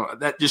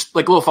 That just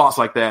like little thoughts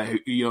like that.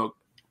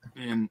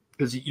 And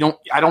because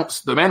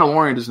the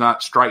Mandalorian does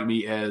not strike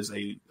me as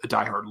a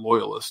diehard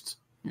loyalist.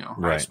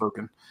 Right.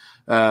 Spoken.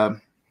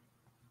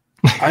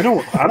 I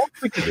don't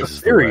think it's a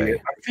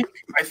theory.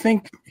 I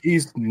think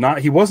he's not.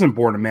 He wasn't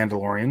born a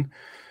Mandalorian.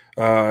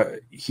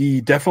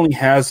 He definitely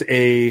has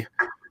a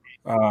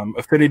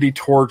affinity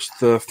towards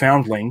the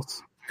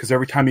foundlings, because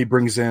every time he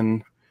brings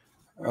in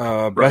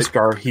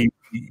Beskar, he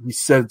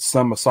set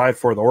some aside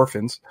for the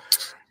orphans.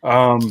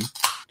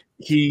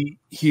 He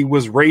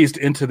was raised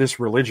into this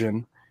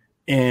religion,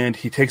 and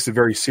he takes it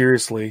very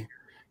seriously.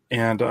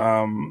 And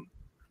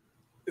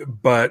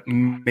but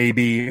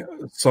maybe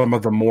some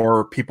of the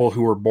more people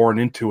who are born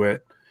into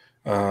it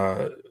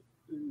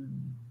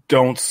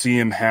don't see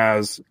him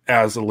as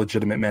a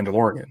legitimate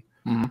Mandalorian,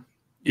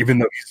 even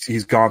though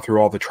he's gone through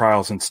all the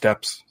trials and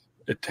steps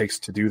it takes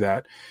to do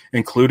that,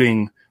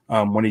 including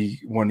when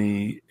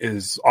he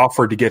is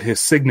offered to get his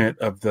signet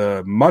of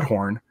the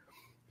Mudhorn,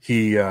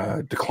 he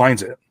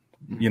declines it.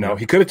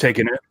 He could have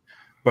taken it,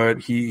 but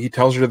he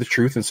tells her the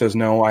truth and says,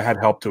 "No, I had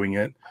help doing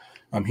it."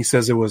 He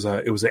says it was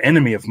an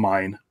enemy of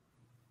mine.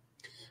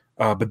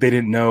 But they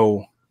didn't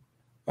know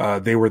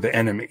they were the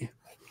enemy.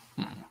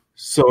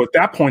 So at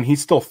that point, he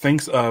still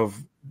thinks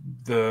of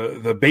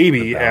the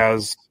baby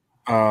as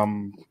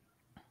an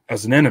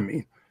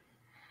enemy,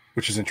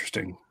 which is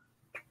interesting.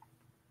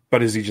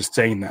 But is he just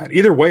saying that?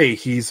 Either way,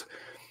 he's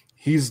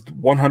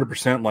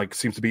 100%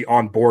 seems to be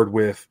on board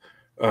with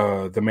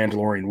the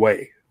Mandalorian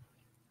way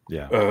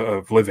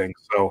of living.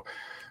 So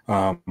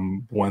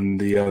when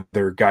the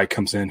other guy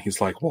comes in,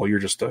 he's like, "Well, you're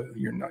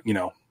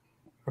not,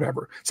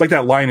 whatever." It's like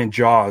that line in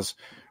Jaws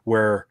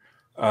where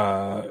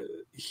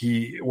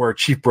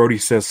Chief Brody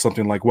says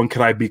something like, "When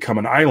can I become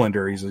an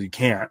Islander?" He says, "You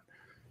can't.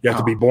 You have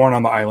to be born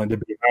on the island to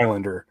be an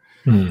Islander."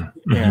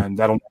 Mm-hmm. And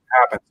that'll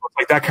never happen. So it's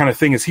like that kind of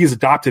thing. Is he's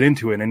adopted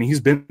into it, and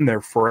he's been there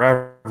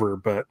forever.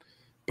 But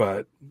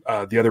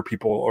the other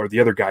people or the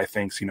other guy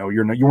thinks, you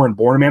weren't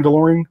born a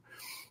Mandalorian,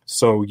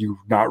 so you're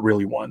not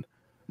really one.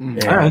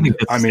 And, I think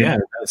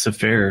that's a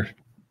fair.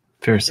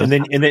 And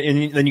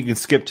then you can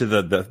skip to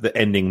the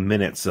ending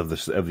minutes of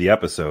the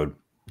episode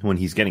when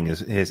he's getting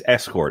his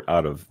escort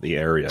out of the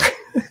area,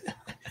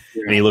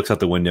 and he looks out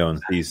the window and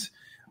sees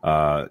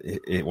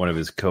one of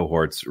his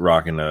cohorts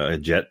rocking a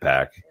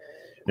jetpack,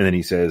 and then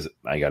he says,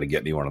 "I got to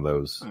get me one of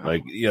those."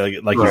 Like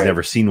he's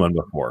never seen one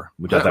before,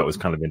 which I thought was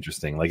kind of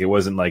interesting. Like it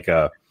wasn't like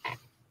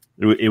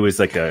it was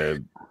like a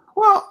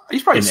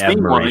he's probably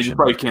seen one. He just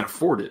probably can't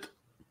afford it.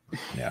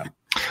 Yeah.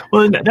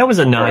 Well, that was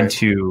a nod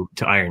to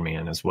Iron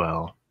Man as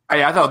well.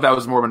 I thought that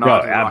was more of a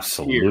nod.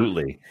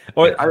 Absolutely.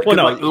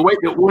 The way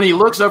when he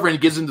looks over and he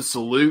gives him the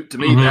salute, to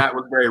me that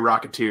was very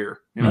Rocketeer.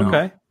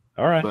 Okay,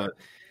 all right. But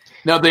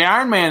now the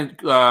Iron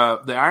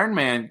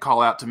Man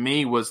call out to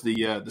me was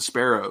the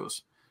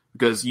Sparrows,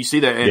 because you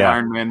see that in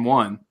Iron Man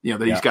 1.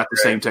 That he's got the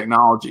same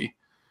technology.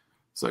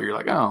 So you're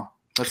like, oh,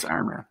 that's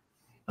Iron Man.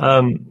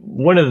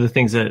 One of the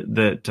things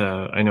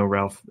that I know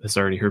Ralph has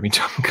already heard me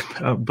talk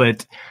about,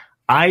 but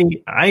I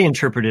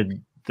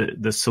interpreted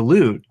the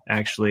salute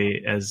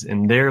actually as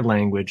in their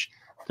language,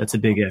 that's a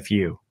big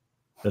FU.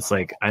 That's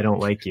like, I don't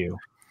like you.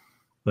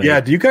 Like,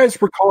 yeah. Do you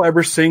guys recall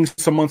ever seeing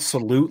someone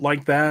salute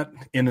like that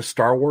in a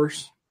Star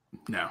Wars?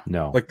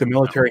 No. Like the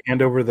military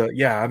hand over the.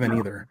 Yeah, I haven't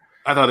either.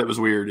 I thought it was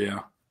weird. Yeah.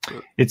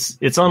 It's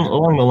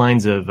along the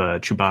lines of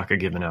Chewbacca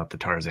giving out the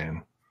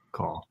Tarzan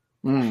call.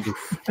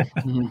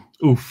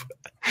 Oof.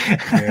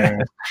 Yeah.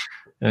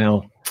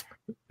 Well,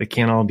 they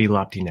can't all be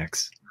lopty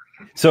necks.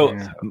 So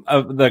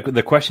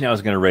the question I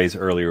was going to raise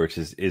earlier, which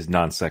is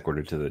non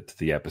sequitur to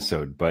the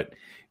episode, but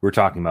we're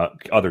talking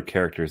about other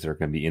characters that are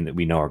going to be that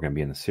we know are going to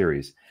be in the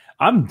series.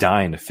 I'm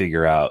dying to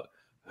figure out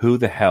who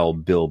the hell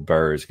Bill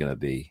Burr is going to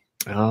be.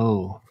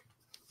 Oh,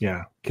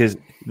 yeah. Because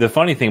the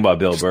funny thing about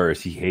Bill Burr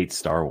is he hates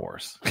Star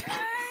Wars.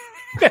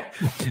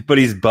 But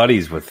he's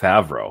buddies with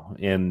Favreau,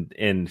 and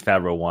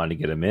Favreau wanted to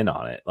get him in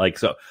on it. Like,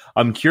 so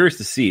I'm curious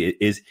to see,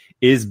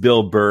 is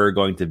Bill Burr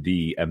going to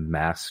be a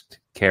masked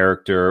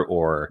character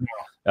or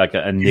like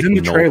a Nick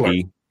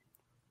Nolte?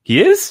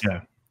 He is?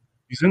 Yeah.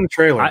 He's in the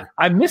trailer.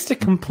 I missed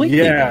it completely.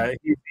 Yeah,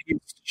 he's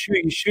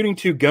shooting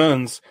two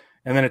guns,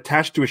 and then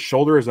attached to his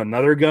shoulder is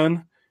another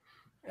gun,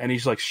 and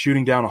he's like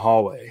shooting down a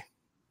hallway.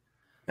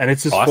 And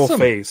it's his full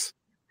face.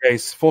 Yeah,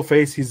 he's full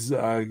face. He's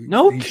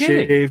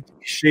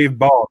shaved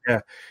bald.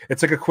 Yeah,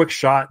 it's like a quick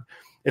shot.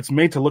 It's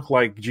made to look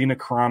like Gina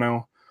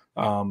Carano,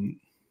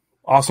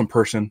 awesome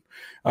person,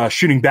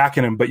 shooting back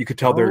at him, but you could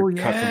tell they're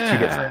cut from two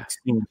different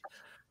scenes.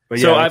 But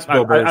so yeah,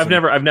 I've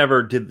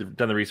never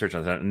done the research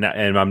on that,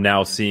 and I'm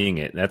now seeing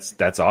it.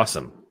 That's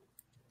awesome.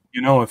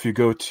 You know, if you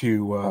go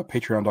to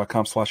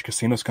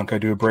patreon.com/casinoskunk, I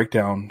do a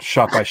breakdown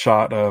shot by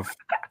shot of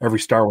every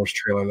Star Wars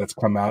trailer that's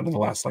come out in the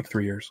last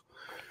 3 years.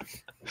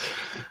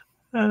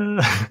 And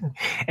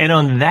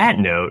on that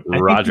note,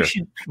 Roger, I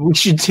think we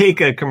should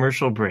take a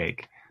commercial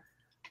break.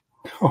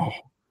 Oh,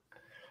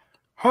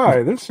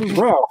 hi, this is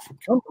Ralph.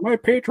 Come to my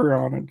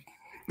Patreon.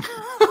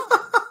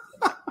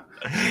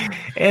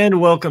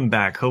 And welcome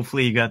back.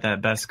 Hopefully you got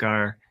that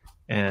Beskar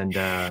and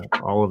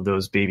all of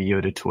those Baby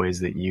Yoda toys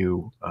that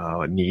you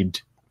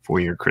need for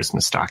your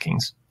Christmas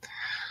stockings.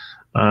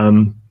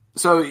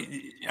 So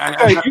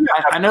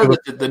I know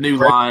that the new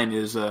line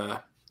is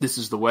 "This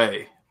is the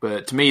way,"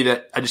 but to me,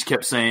 that I just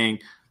kept saying,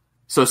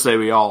 "So say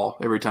we all"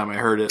 every time I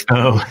heard it.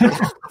 Oh,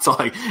 it's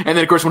like, and then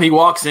of course when he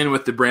walks in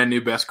with the brand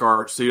new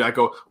Beskar suit, I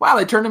go, "Wow,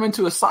 they turned him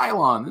into a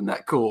Cylon! Isn't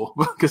that cool?"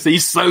 Because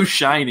he's so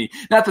shiny.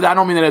 Not that I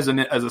don't mean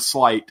that as a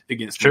slight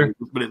against him,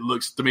 but it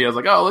looks to me, I was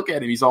like, "Oh, look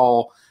at him! He's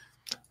all."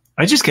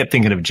 I just kept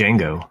thinking of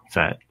Django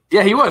Fett.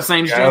 Yeah, he was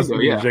same as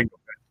Django. Yeah.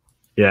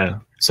 Yeah.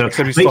 So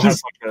except he still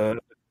has like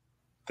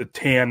the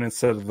tan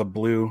instead of the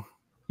blue.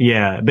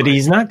 Yeah, but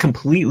he's not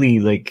completely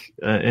like,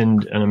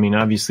 and I mean,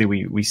 obviously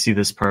we see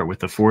this part with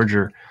the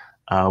Forger,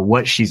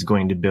 what she's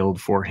going to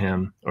build for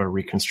him or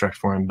reconstruct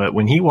for him. But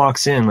when he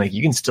walks in, like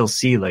you can still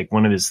see like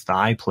one of his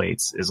thigh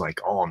plates is like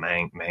all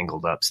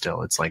mangled up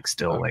still. It's like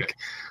still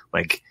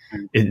like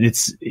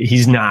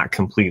he's not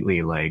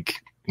completely like,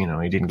 you know,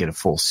 he didn't get a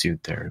full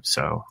suit there.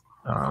 So,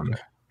 and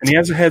he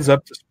has a heads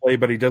up display,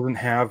 but he doesn't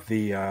have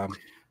the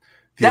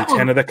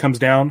antenna that comes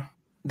down.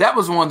 That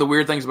was one of the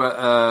weird things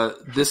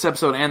about this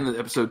episode and the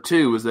episode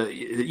 2 was that,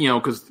 you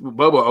know, because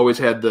Boba always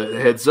had the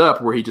heads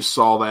up where he just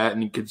saw that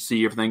and he could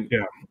see everything.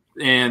 Yeah.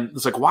 And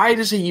it's like, why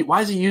is he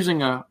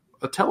using a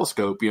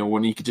telescope, you know,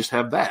 when he could just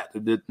have that?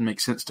 It didn't make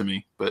sense to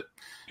me, but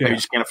maybe he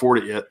just can't afford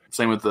it yet.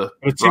 Same with the.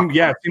 It seemed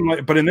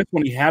like, but in this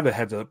one he had a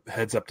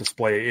heads up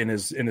display in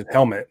his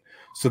helmet,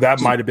 so that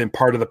might have been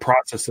part of the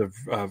process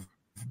of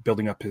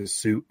building up his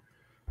suit.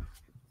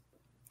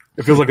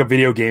 It feels like a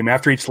video game.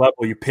 After each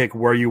level, you pick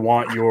where you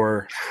want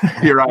your,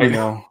 you're right. You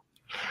know,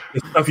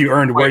 the stuff you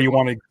earned, where you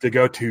wanted to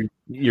go to.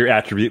 Your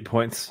attribute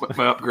points. My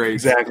upgrades.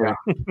 Exactly.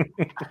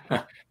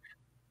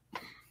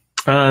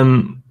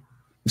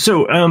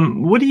 So,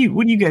 what do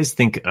you guys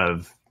think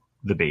of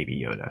the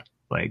Baby Yoda?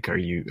 Like, are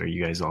you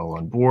guys all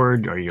on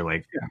board? Are you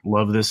like,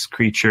 love this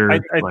creature? I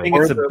think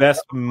it's the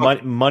best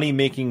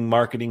money-making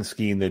marketing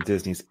scheme that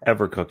Disney's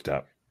ever cooked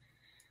up.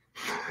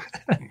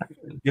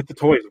 Get the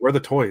toys. Where are the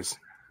toys?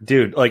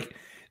 Dude, like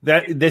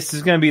that. This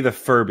is going to be the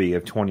Furby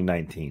of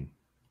 2019.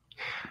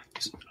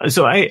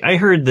 So I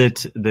heard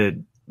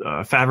that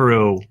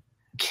Favreau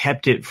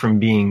kept it from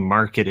being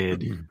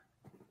marketed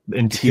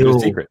until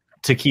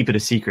to keep it a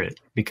secret,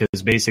 because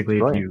basically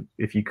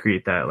if you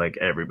create that, like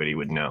everybody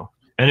would know,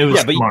 and it was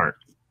smart.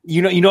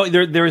 You know,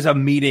 there was a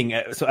meeting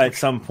at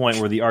some point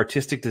where the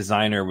artistic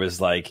designer was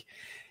like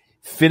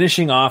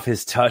finishing off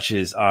his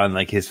touches on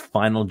like his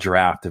final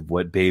draft of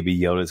what Baby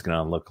Yoda is going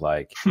to look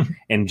like.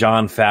 And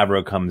Jon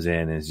Favreau comes in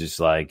and is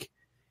just like,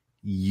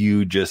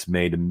 you just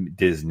made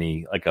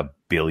Disney like $1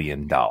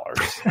 billion.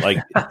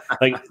 Like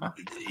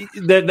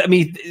that. I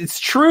mean, it's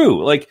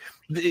true. Like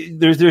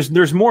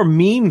there's more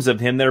memes of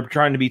him that are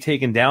trying to be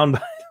taken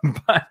down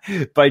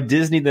by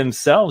Disney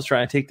themselves,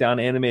 trying to take down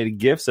animated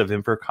GIFs of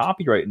him for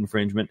copyright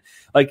infringement.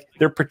 Like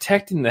they're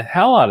protecting the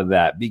hell out of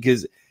that,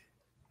 because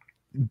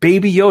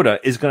Baby Yoda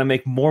is going to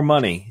make more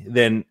money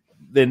than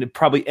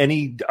probably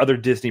any other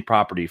Disney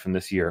property from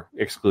this year,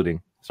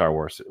 excluding Star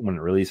Wars when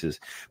it releases.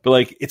 But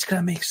like, it's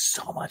going to make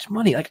so much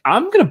money. Like,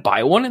 I'm going to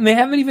buy one, and they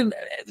haven't even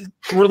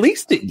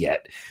released it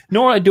yet.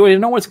 Nor do I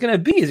know what it's going to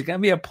be. Is it going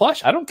to be a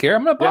plush? I don't care.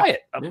 I'm going to buy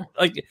it.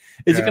 Like,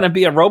 is it going to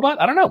be a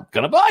robot? I don't know.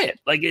 Going to buy it.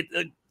 Like,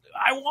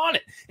 I want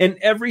it. And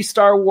every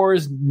Star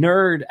Wars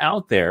nerd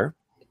out there,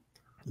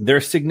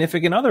 their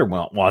significant other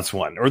wants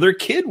one, or their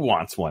kid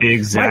wants one.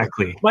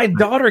 Exactly. My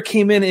daughter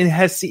came in and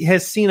has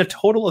seen a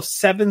total of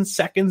 7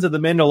 seconds of The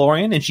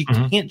Mandalorian, and she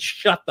can't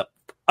shut up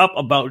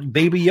about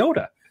Baby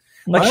Yoda.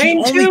 Like, she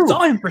only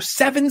saw him for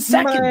 7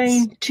 seconds.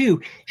 Mine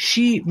too.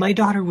 My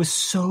daughter was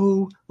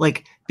so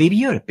like, Baby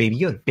Yoda, Baby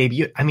Yoda, Baby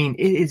Yoda. I mean,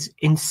 it is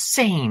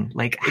insane.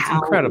 Like, it's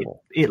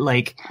incredible. It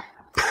like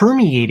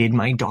permeated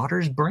my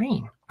daughter's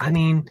brain. I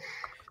mean,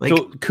 like,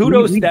 so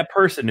kudos to that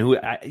person who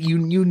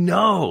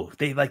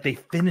they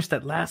finished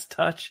that last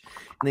touch,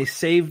 and they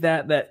saved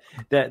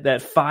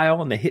that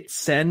file, and they hit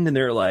send, and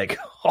they're like,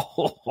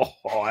 oh,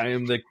 I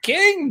am the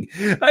king.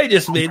 I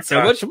just made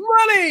so much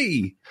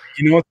money.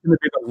 You know what's going to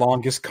be the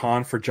longest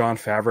con for Jon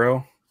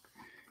Favreau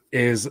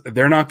is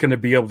they're not going to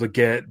be able to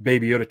get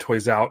Baby Yoda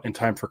toys out in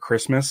time for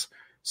Christmas,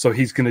 so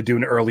he's going to do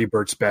an early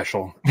bird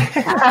special.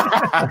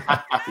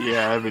 Yeah,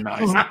 that'd be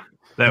nice.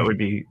 That would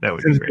be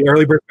great. The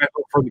early bird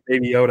special for the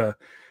Baby Yoda.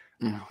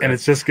 And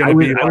it's just going to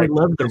be like, I would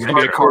love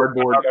the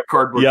cardboard.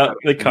 Yep,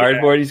 the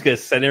cardboard. He's going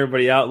to send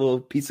everybody out a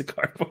little piece of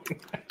cardboard.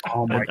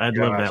 Oh my! I'd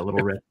love that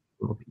little red.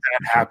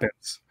 That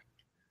happens.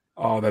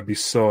 Oh, that'd be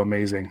so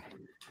amazing.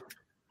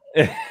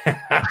 So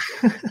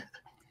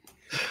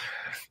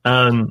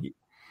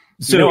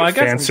I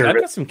got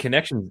some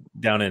connections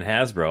down in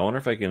Hasbro. I wonder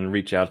if I can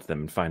reach out to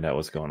them and find out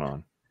what's going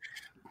on.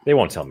 They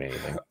won't tell me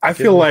anything. I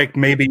feel like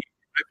maybe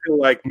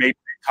they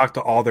talk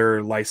to all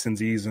their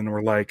licensees and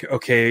we're like,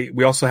 okay,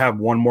 we also have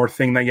one more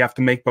thing that you have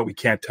to make, but we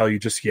can't tell you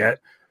just yet.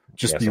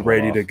 Just be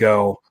ready to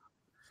go.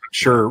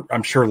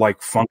 I'm sure like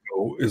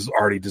Funko is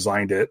already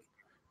designed it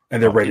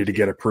and they're ready to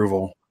get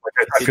approval.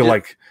 Like, I feel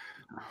like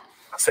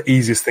that's the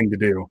easiest thing to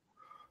do.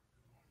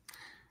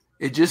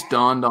 It just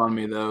dawned on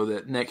me though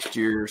that next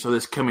year, so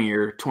this coming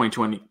year,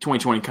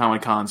 2020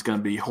 Comic Con is going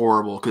to be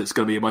horrible because it's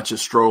going to be a bunch of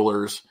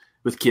strollers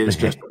with kids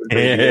dressed up as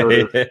Baby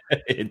Yoda.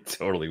 It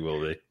totally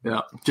will be.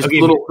 Yeah, just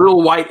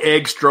little white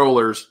egg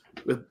strollers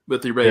with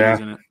the babies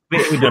in it,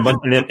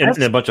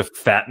 and a bunch of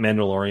fat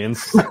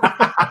Mandalorians.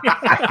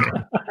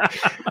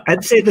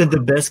 I'd say that the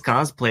best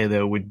cosplay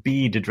though would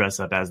be to dress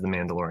up as the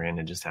Mandalorian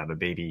and just have a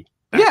baby.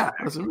 Yeah,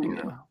 that's what I mean.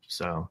 Yeah.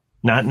 So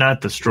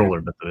not the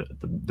stroller, but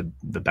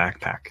the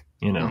backpack.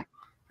 You know,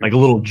 like a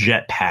little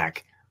jetpack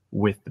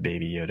with the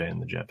Baby Yoda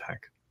in the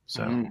jetpack.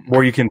 So,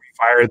 or you can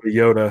fire the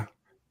Yoda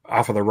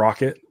off of the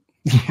rocket.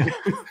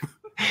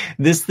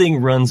 This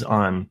thing runs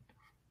on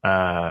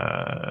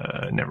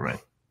never mind.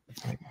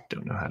 I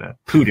don't know how to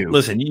poodoo.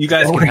 Listen, you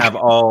guys can have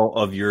all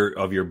of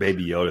your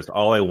Baby Yodas.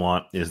 All I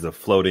want is the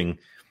floating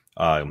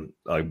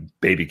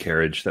baby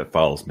carriage that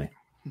follows me.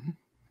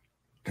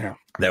 Yeah,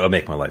 that would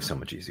make my life so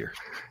much easier.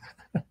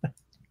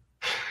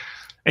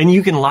 And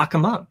you can lock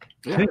them up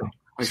too.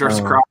 It starts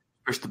to cry,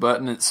 push the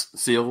button, it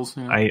seals.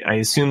 You know? I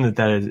assume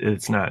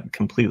it's not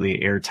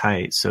completely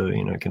airtight, so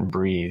it can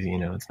breathe.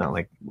 It's not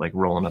like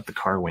rolling up the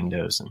car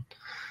windows, and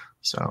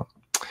so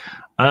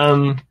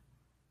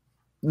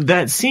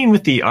that scene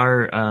with the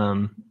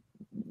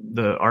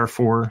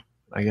R4,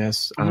 I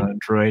guess,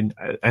 droid.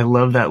 I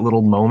love that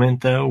little moment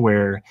though,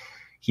 where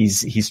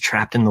he's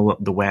trapped in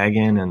the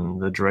wagon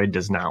and the droid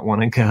does not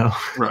want to go.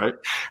 Right.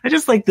 I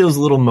just like those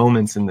little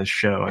moments in this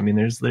show. I mean,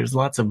 there's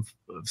lots of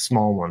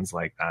small ones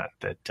like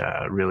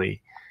that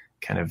really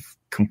kind of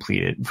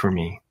complete it for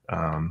me.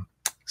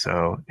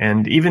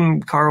 And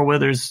even Carl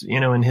Weathers,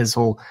 in his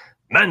whole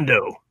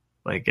Mando,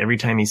 like every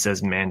time he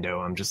says Mando,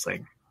 I'm just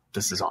like,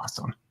 this is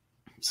awesome.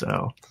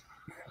 So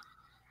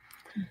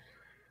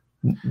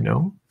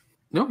no,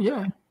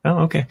 yeah. Oh,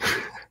 okay.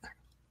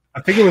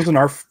 I think it was an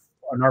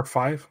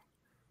R5.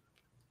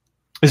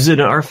 Is it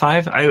an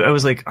R5? I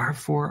was like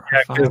R4,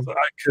 R5. Yeah,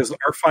 because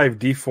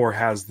R5D4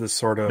 has this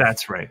sort of...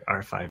 That's right,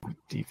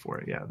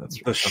 R5D4. Yeah, that's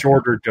right. The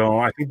shorter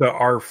dome. I think the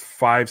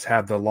R5s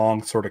have the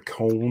long sort of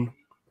cone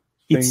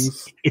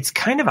things. It's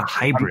kind of a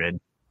hybrid.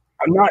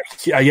 I'm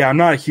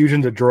not huge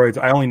into droids.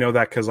 I only know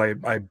that because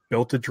I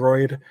built a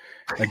droid,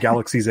 a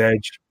Galaxy's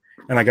Edge,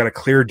 and I got a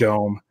clear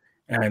dome,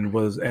 and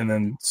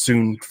then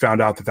soon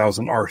found out that was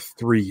an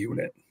R3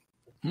 unit.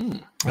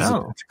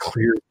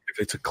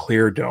 It's a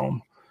clear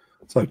dome.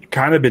 So I've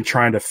kind of been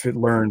trying to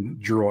learn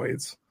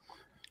droids.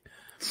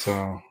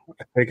 So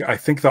I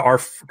think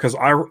because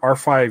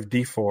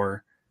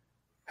R5D4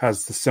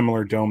 has the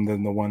similar dome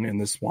than the one in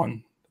this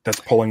one that's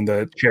pulling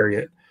the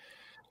chariot.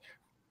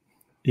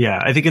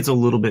 Yeah, I think it's a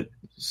little bit.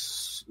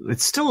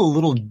 It's still a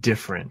little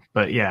different,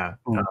 but yeah.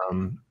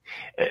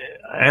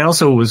 I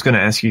also was going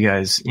to ask you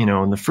guys.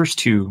 In the first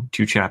two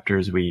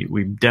chapters, we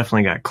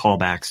definitely got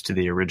callbacks to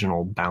the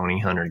original bounty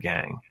hunter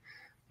gang.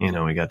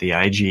 We got the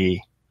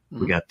IG.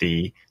 We got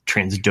the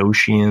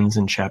Transdoshians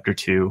in chapter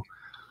 2.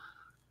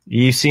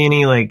 You see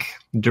any like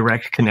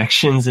direct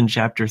connections in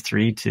chapter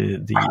 3 to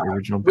the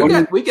original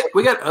book?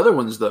 We got other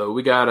ones though.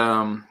 We got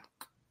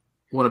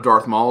one of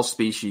Darth Maul's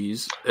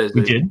species.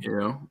 We did.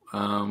 Yeah.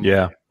 I'm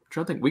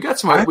trying to think. We got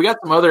some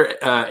other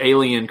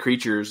alien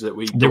creatures that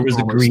we. There was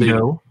a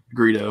Greedo.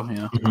 Greedo,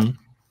 yeah. Mm-hmm.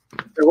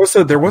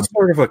 There was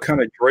sort of a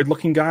kind of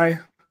droid-looking guy,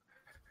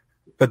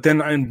 but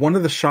then in one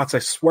of the shots, I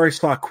swear I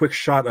saw a quick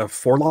shot of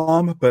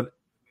Forlom, but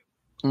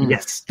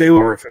yes, they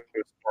were if it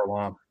was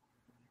Forlom.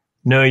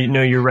 No,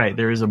 you're right.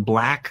 There is a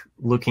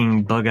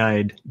black-looking,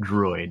 bug-eyed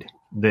droid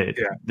that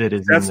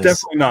is. That's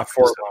definitely not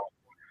Forlom.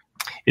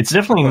 It's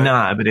definitely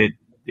not, but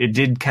it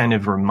did kind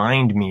of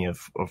remind me of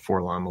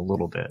Forlom a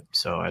little bit.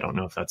 So I don't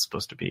know if that's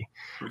supposed to be.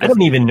 I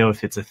don't even know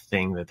if it's a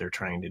thing that they're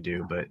trying to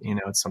do, but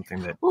it's something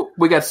that. Well,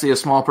 we got to see a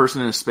small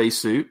person in a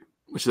spacesuit,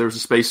 which there was a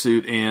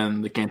spacesuit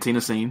in the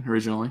cantina scene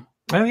originally.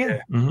 Oh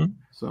yeah. Mm-hmm.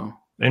 So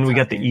and we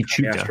got the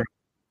Ichuta.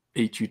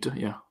 Ichuta,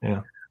 yeah.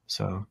 Yeah.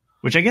 So.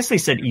 Which I guess they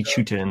said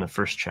Ichuta in the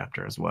first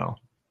chapter as well.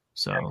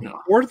 So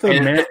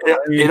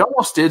it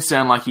almost did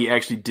sound like he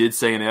actually did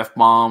say an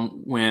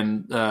F-bomb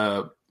when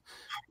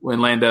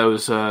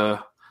Lando's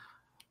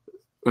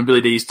when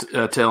Billy D's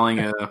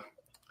telling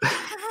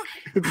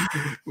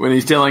when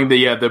he's telling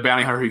the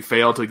bounty hunter who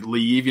failed to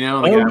leave,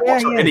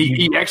 and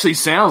he actually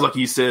sounds like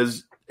he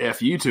says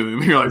F you to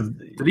him. You're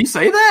like, did he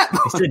say that?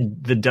 He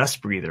said the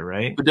dust breather,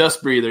 right? The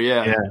dust breather,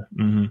 yeah. Yeah.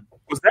 Mm-hmm.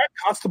 Was that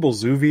Constable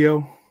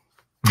Zuvio?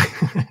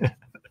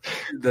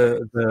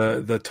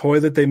 the toy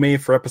that they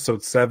made for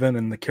episode 7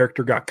 and the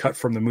character got cut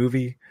from the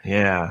movie.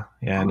 Yeah,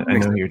 I know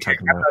who you're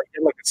talking about.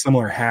 Like a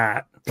similar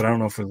hat, but I don't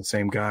know if it was the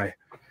same guy.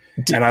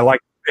 And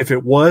if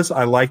it was,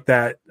 I like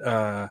that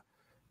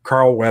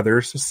Carl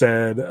Weathers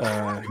said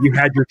you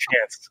had your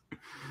chance.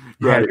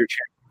 You had your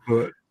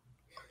chance.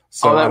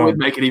 So that would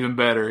make it even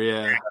better,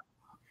 yeah.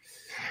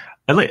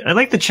 I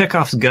like the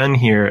Chekhov's gun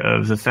here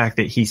of the fact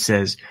that he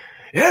says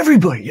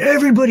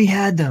Everybody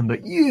had them,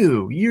 but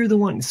you're the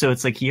one. So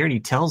it's like he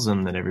already tells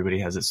them that everybody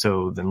has it.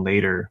 So then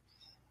later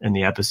in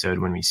the episode,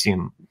 when we see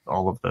him,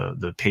 all of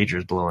the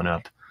pagers blowing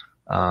up,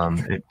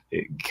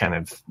 it kind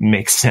of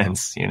makes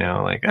sense,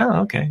 like,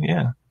 oh, okay,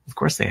 yeah, of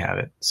course they have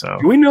it. So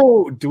do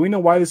we know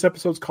why this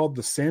episode's called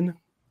The Sin?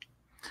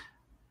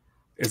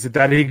 Is it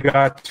that he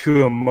got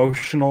too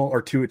emotional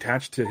or too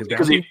attached to his dad?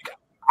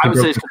 I would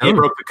say he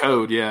broke the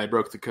code. Yeah, he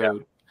broke the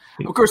code.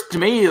 Yeah. Of course, to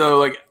me though,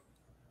 like.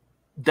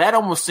 That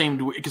almost seemed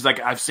because like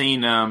I've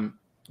seen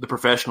The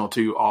Professional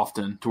too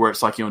often to where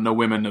it's like no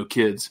women, no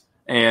kids,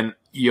 and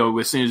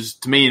as soon as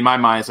to me in my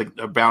mind it's like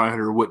a bounty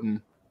hunter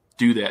wouldn't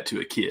do that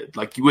to a kid.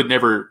 Like he would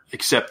never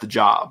accept the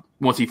job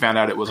once he found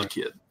out it was a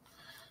kid.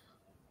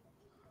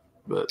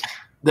 But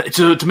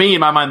so to me in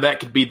my mind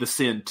that could be the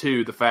sin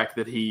too, the fact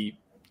that he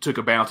took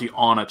a bounty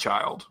on a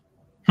child.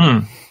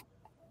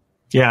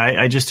 Yeah,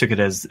 I just took it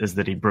as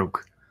that he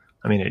broke.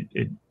 I mean,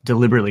 it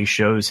deliberately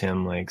shows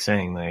him like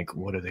saying like,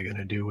 what are they going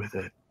to do with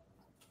it?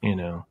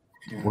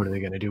 What are they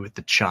going to do with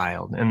the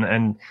child?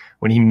 And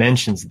when he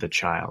mentions the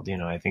child,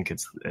 I think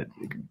it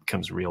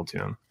becomes real to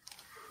him.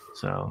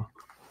 So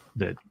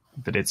that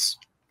it's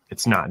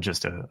not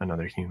just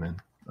another human,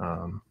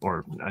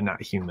 or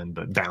not human,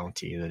 but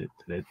bounty, that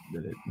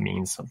it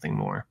means something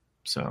more.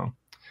 So,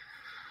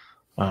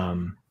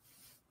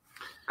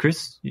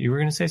 Chris, you were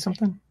going to say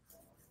something?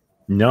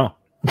 No.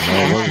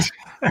 Okay.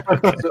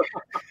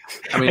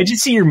 I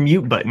just see your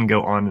mute button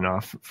go on and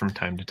off from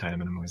time to time,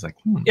 and I'm always like,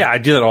 yeah, I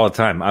do that all the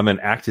time. I'm an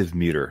active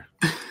muter.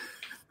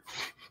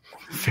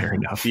 Fair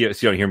enough. So you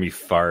don't hear me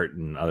fart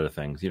and other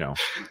things,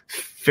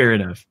 Fair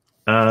enough.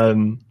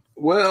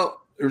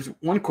 Well, there's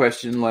one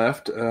question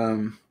left.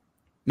 Not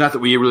that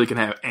we really can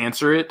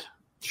answer it,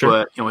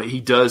 sure. But he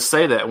does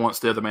say that once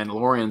the other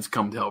Mandalorians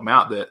come to help him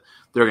out, that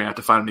they're going to have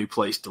to find a new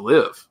place to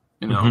live.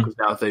 Because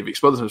now that they've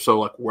exposed themselves, so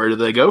like, where do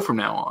they go from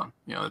now on?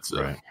 It's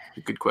a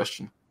good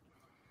question.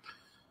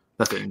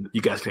 Not that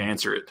you guys can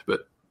answer it,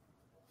 but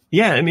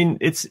yeah, I mean,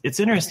 it's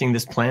interesting.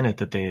 This planet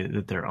that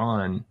they're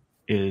on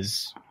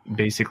is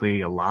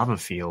basically a lava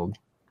field,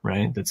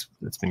 right? That's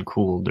been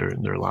cooled.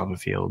 They're lava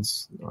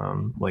fields.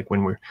 Like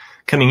when we're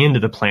coming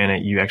into the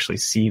planet, you actually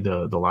see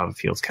the lava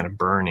fields kind of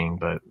burning,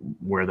 but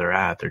where they're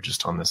at, they're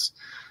just on this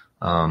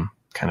kind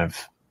of.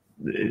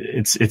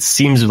 It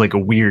seems like a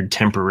weird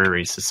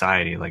temporary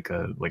society, like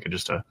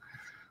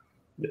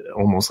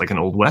almost like an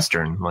old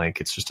Western. Like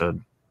it's just a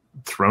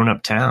thrown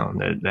up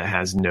town that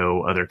has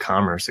no other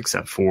commerce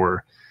except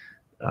for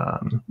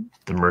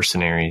the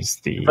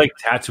mercenaries. It's like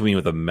Tatooine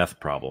with a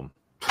meth problem.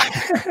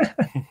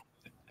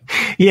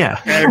 Yeah,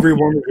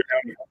 everyone.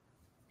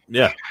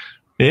 Yeah.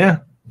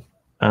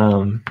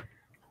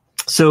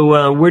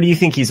 So where do you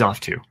think he's off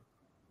to?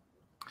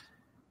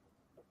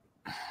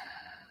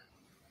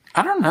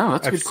 I don't know.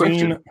 That's a good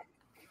question.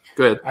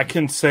 Good. I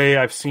can say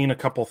I've seen a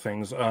couple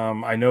things.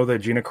 I know that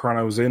Gina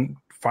Carano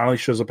finally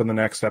shows up in the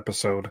next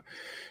episode.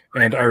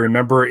 And I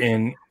remember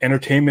in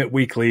Entertainment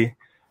Weekly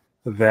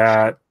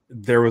that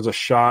there was a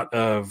shot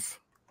of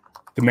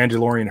the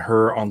Mandalorian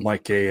her on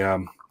like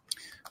the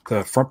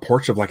front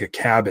porch of like a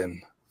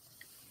cabin.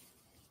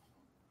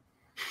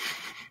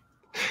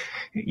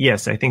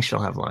 Yes, I think she'll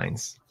have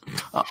lines.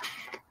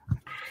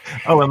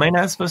 Oh, am I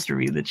not supposed to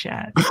read the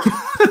chat?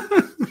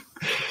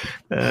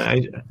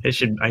 I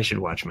should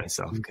watch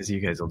myself because you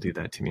guys will do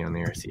that to me on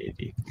the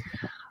RCAD.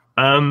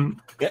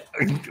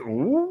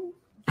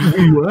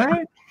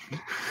 What?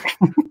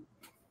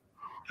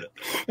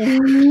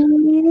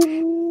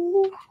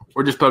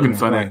 We're just poking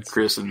fun at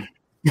Chris and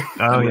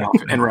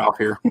Ralph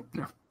here.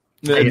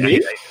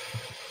 I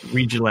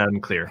read you loud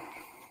and clear.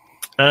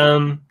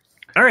 All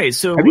right,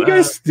 so have you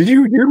guys? Do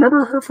you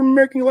remember her from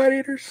American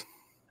Gladiators?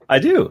 I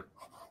do.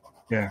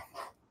 Yeah.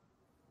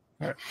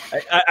 Right.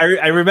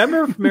 I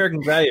remember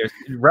American Gladiators,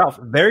 Ralph,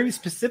 very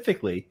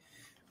specifically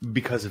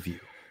because of you.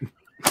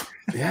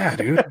 Yeah,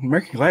 dude,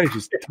 American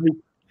Gladiators.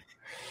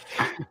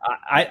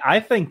 I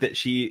think that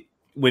she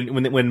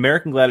when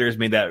American Gladiators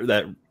made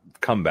that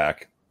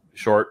comeback,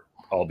 short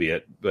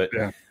albeit, but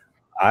yeah.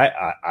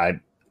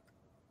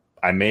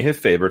 I may have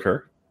favored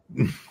her.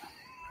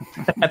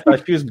 I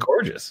thought she was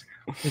gorgeous,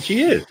 and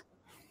she is.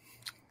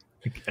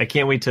 I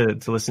can't wait to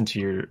listen to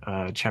your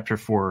Chapter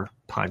 4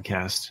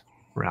 podcast,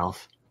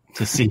 Ralph,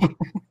 to see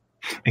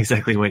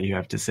exactly what you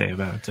have to say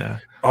about.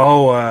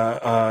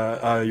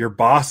 Your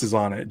boss is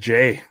on it,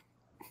 Jay.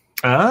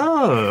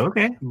 Oh,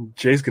 okay.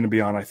 Jay's going to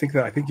be on. I think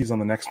he's on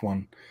the next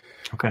one.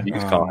 Okay, you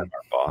just call him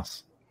our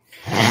boss.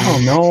 I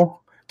don't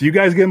know. Do you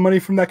guys get money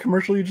from that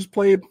commercial you just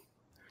played?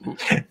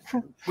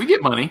 We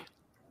get money.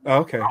 Oh,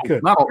 okay,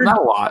 good. Not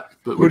a lot,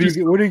 but who do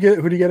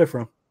you get it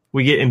from?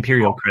 We get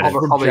Imperial credit.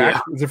 From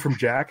Jack? Yeah. Is it from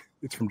Jack?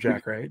 It's from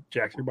Jack, right?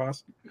 Jack's your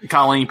boss.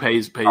 Colleen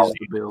pays the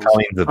bills.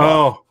 Colleen's the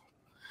boss. Oh,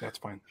 that's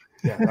fine.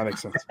 Yeah, that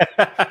makes sense.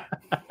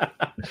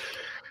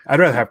 I'd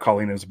rather have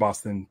Colleen as a boss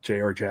than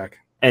Jay or Jack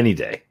any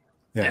day.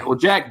 Yeah. Well,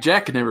 Jack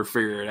could never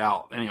figure it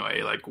out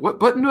anyway. Like, what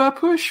button do I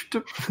push?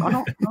 I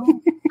don't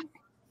know.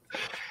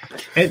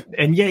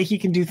 and yet he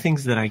can do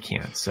things that I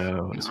can't.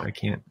 So I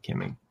can't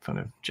make fun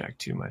of Jack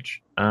too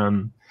much.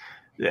 I'd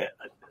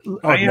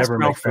never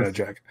make fun of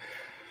Jack.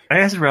 I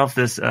asked Ralph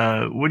this.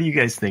 What do you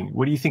guys think?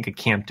 What do you think a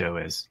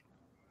Campto is?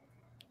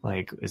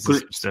 Like, is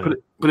put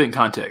it in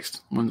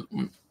context.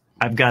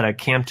 I've got a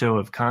Campto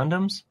of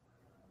condoms.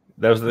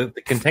 That was the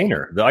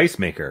container, the ice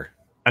maker.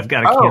 I've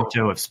got a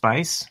Campto of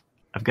spice.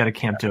 I've got a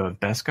Campto of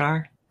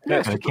Beskar. Yeah,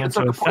 I've got a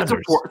Campto of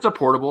feathers. It's a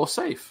portable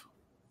safe.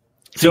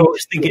 So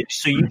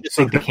you just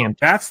think the Campto.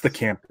 That's the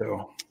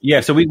Campto.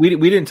 Yeah, so we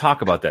didn't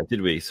talk about that,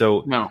 did we?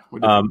 So no.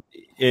 We didn't.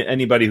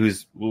 Anybody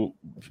who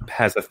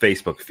has a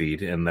Facebook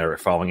feed and they're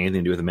following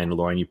anything to do with the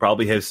Mandalorian, you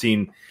probably have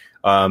seen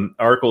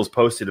articles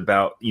posted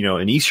about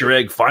an Easter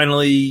egg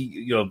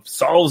finally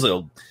solves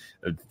a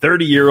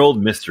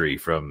 30-year-old mystery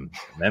from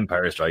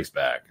Empire Strikes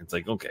Back. It's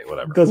like, okay,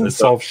 whatever. It doesn't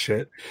solve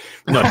shit.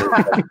 No,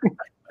 it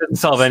doesn't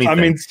solve anything.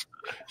 I mean,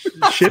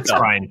 shit's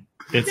fine.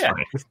 It's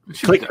fine.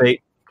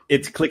 Clickbait.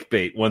 It's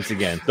clickbait once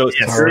again. So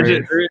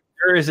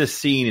there is a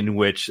scene in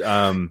which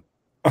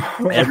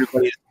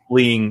everybody is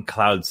fleeing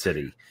Cloud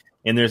City,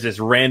 and there's this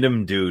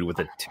random dude with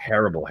a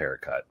terrible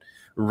haircut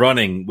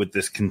running with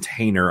this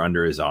container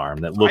under his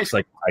arm that looks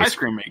like ice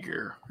cream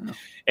maker.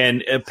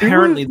 And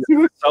apparently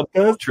the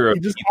subculture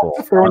of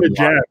people throwing a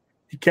jab.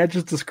 He can't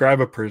just describe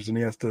a person.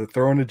 He has to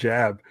throw in a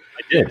jab.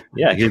 I did.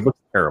 Yeah, he looks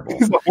terrible.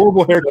 He's a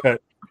horrible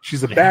haircut.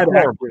 She's a bad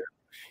actor.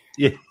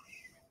 Yeah.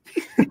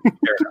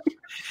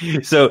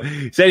 So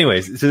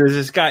anyways, there's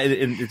this guy,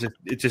 and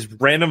it's just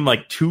random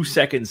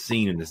 2-second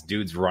scene, and this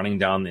dude's running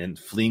down and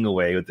fleeing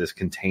away with this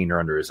container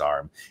under his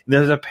arm. And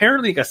there's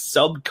apparently a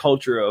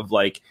subculture of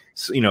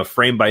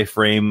frame by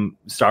frame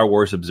Star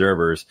Wars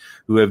observers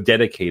who have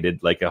dedicated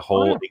a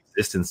whole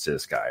existence to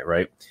this guy,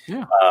 right?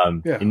 Yeah.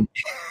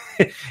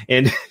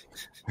 And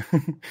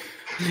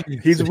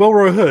he's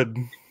Wilroy Hood.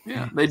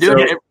 Yeah, they do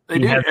it. They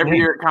do it every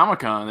year at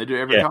Comic-Con. They do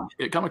it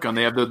at Comic-Con.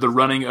 They have the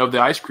running of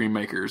the ice cream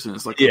makers, and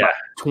it's about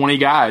 20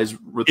 guys.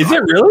 Is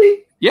it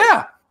really?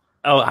 Yeah.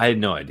 Oh, I had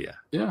no idea.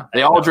 Yeah,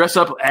 they all dress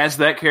up as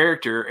that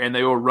character, and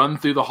they will run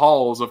through the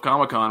halls of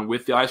Comic-Con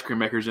with the ice cream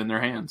makers in their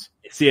hands.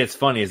 See, it's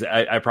funny is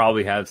I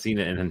probably have seen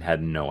it and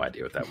had no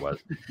idea what that was.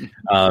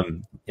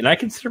 And I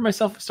consider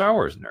myself a Star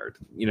Wars nerd,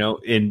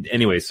 And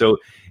anyway, so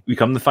we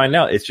come to find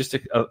out it's just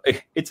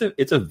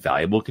it's a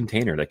valuable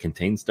container that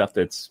contains stuff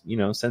that's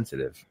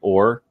sensitive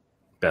or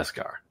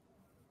Beskar,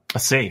 a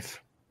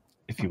safe,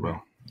 if you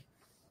will.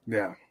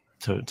 Yeah,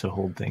 to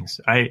hold things.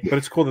 But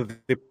it's cool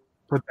that they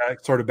put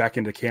that sort of back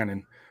into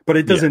canon. But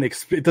it doesn't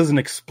it doesn't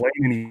explain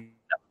any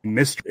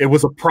mystery. It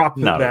was a prop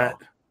that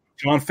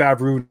Jon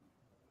Favreau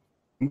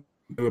knew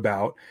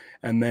about,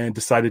 and then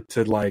decided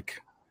to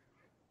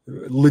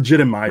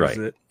legitimize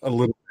it a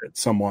little bit,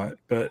 somewhat.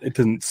 But it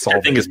didn't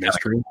solve the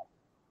mystery.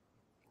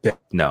 Yeah.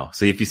 No.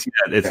 So if you see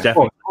that, it's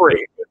definitely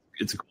great.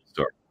 It's a cool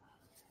story.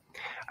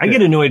 I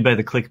get annoyed by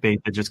the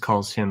clickbait that just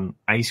calls him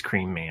Ice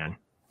Cream Man.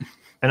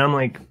 And I'm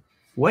like,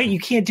 what? You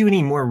can't do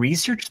any more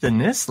research than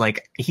this?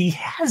 He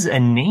has a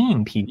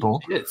name,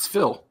 people. It's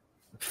Phil.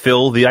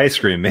 Phil the Ice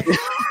Cream Man.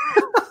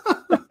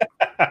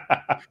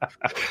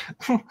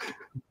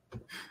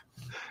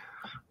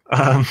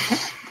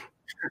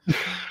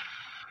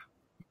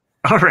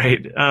 All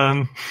right.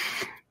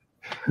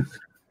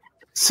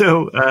 So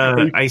So,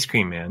 Ice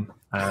Cream Man.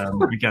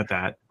 We got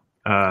that.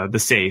 The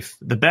safe,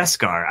 the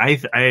Beskar,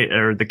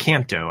 or the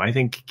Campto. I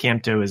think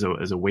Campto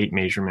is a weight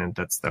measurement.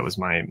 That was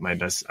my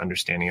best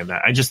understanding of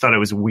that. I just thought it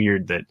was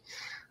weird that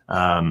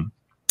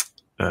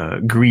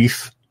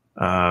Grief,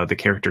 the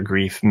character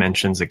Grief,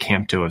 mentions a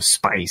Campto of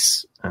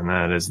spice, and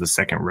that is the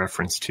second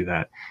reference to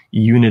that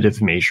unit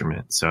of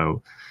measurement.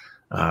 So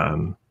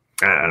I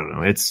don't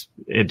know.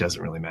 It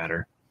doesn't really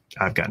matter.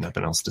 I've got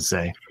nothing else to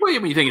say. Well, I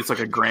mean, you think it's like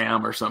a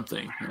gram or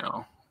something, you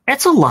know?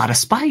 That's a lot of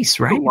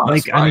spice, right?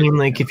 I mean,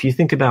 if you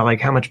think about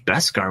like how much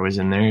Beskar was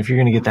in there, if you're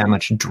going to get that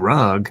much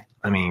drug,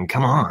 I mean,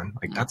 come on,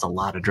 like that's a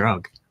lot of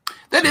drug.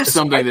 That is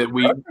something that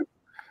we.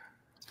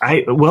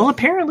 Well,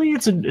 apparently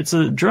it's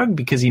a drug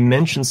because he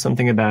mentioned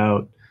something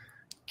about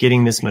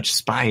getting this much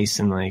spice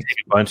and like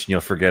take a bunch and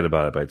you'll forget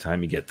about it by the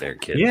time you get there,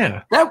 kid.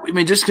 Yeah,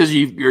 just because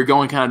you're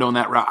going kind of down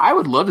that route, I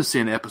would love to see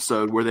an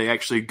episode where they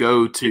actually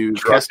go to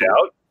Kessel.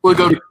 Well,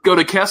 go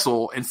to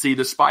Kessel and see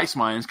the spice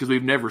mines because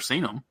we've never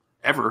seen them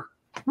ever.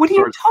 What are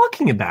you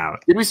talking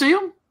about? Did we see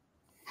them?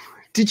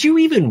 Did you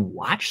even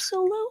watch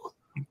Solo?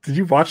 Did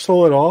you watch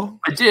Solo at all?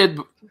 I did.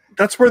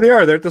 That's where they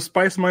are. They're at the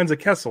spice mines of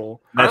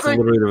Kessel. That's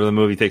literally where the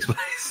movie takes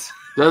place.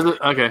 Does it?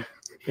 Okay.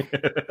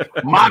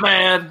 My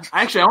bad.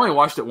 Actually, I only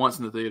watched it once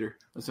in the theater.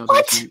 That sounds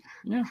what? Like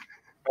yeah.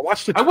 I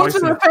watched it. I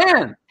wasn't a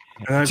fan.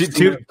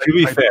 To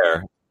be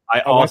fair,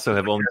 I also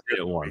have only seen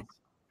it once.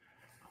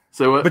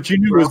 So, but you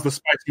knew it was the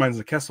spice mines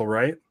of Kessel,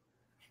 right?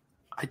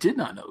 I did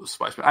not know it was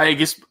spice. I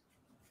guess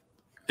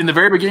in the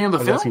very beginning of the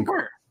film,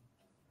 where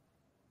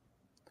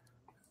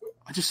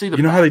I just see the.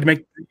 You know how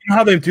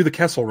they do the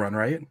Kessel run,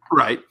 right?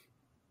 Right.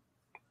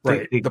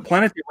 Right. The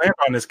planet they land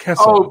on is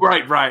Kessel. Oh,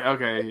 right.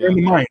 Okay. Yeah. In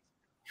the mine.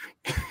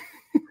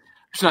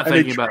 Just not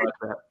thinking about it like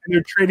that. And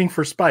they're trading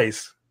for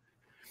spice.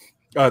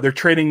 They're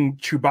trading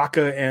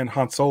Chewbacca and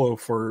Han Solo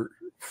for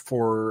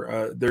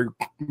they're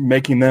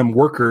making them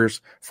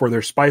workers for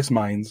their spice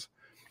mines,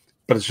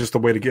 but it's just a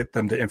way to get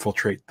them to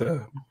infiltrate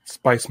the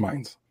spice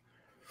mines.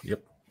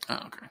 Yep. Oh,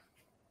 okay.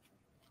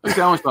 I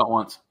only saw it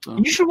once. So.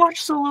 You should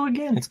watch Solo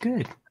again. It's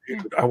good.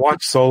 Dude, I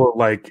watched Solo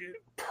like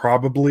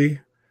probably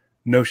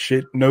no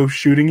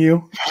shooting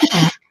you.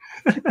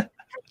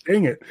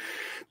 Dang it.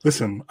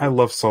 Listen, I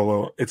love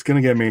Solo. It's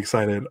going to get me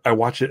excited. I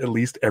watch it at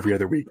least every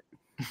other week.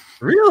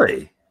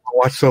 Really? I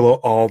watch Solo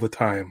all the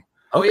time.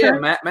 Oh, yeah.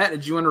 Matt,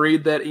 did you want to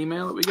read that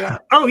email that we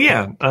got? Oh,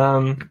 yeah.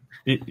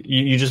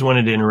 You just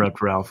wanted to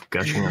interrupt Ralph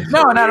gushing on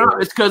No.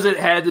 It's because it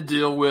had to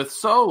deal with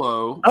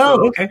Solo.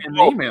 Oh, okay. In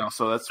the email,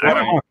 so that's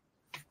why.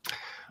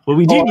 Well,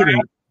 we did get it.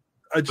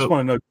 I just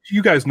want to know,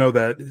 you guys know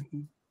that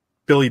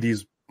Billy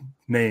D's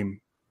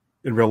name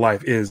in real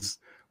life is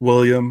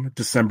William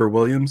December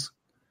Williams?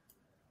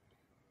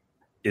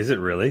 Is it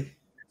really?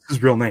 It's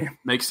his real name.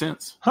 Makes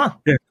sense. Huh.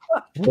 Yeah.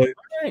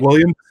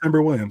 William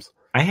December Williams.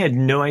 I had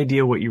no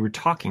idea what you were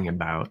talking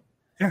about.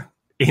 Yeah.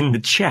 In the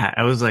chat,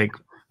 I was like,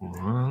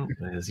 what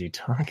is he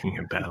talking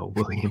about?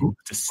 William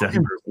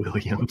December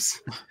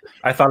Williams.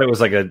 I thought it was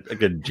like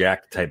a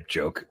Jack type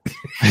joke.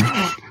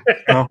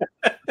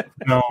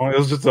 No, it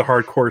was just a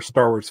hardcore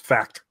Star Wars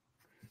fact.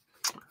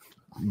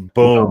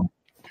 Boom.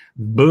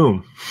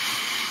 Boom.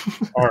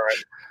 All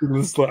right.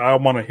 I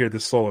want to hear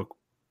this Solo.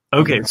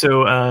 Okay,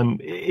 so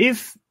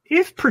if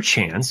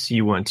perchance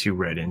you want to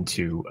read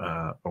into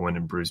Owen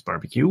and Brews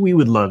Barbecue, we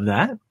would love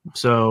that.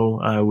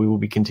 So we will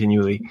be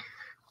continually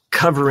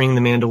covering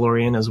The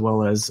Mandalorian as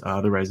well as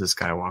The Rise of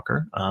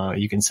Skywalker.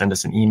 You can send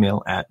us an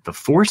email at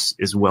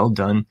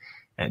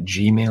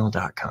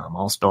theforceiswelldone@gmail.com.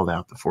 All spelled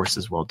out, The Force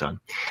is Well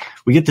Done.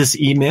 We get this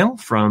email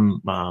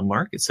from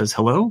Mark. It says,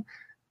 hello.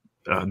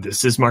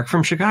 This is Mark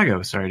from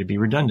Chicago. Sorry to be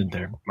redundant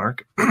there,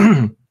 Mark.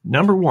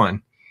 Number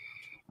one,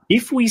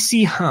 if we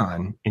see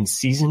Han in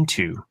season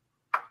 2,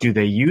 do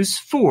they use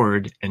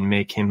Ford and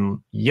make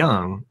him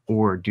young,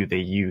 or do they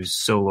use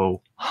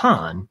Solo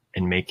Han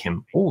and make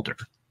him older?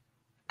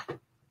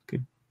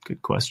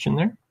 Good question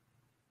there.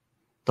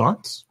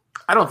 Thoughts?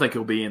 I don't think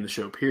he'll be in the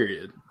show,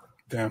 period.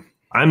 Yeah.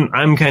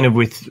 I'm kind of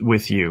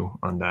with you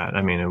on that.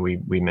 I mean,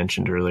 we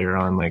mentioned earlier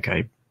on, like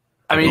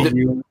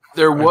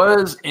there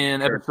was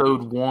in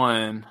episode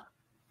 1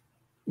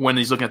 when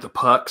he's looking at the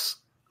pucks.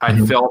 I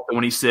felt that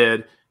when he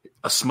said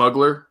a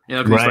smuggler,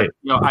 right.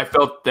 I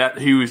felt that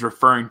he was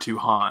referring to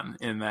Han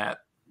in that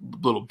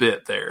little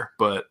bit there,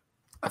 but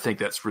I think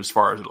that's as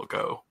far as it'll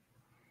go.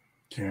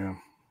 Yeah.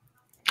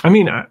 I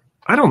mean,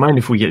 I don't mind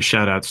if we get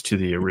shout outs to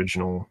the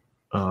original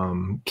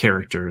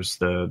characters,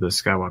 the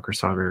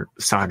Skywalker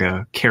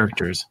saga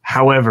characters.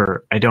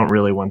 However, I don't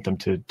really want them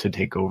to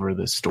take over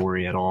the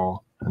story at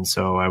all. And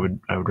so I would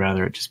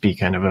rather it just be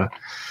kind of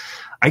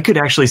I could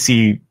actually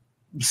see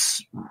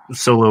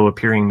Solo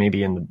appearing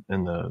maybe in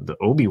the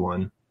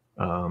Obi-Wan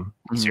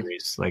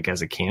series, like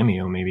as a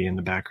cameo, maybe in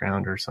the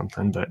background or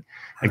something. But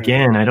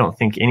again, I don't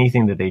think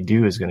anything that they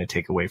do is going to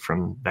take away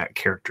from that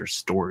character's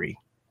story.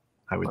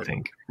 I would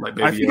think.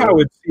 I think I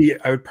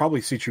would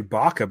probably see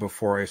Chewbacca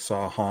before I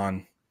saw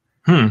Han.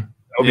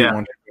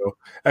 Obi-Wan.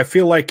 I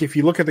feel like if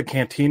you look at the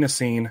cantina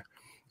scene,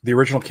 the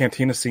original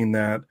cantina scene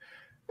that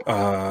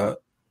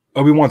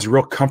Obi-Wan's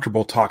real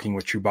comfortable talking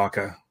with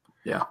Chewbacca.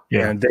 Yeah.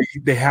 And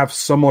they have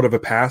somewhat of a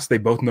past. They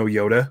both know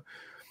Yoda.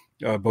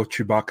 Both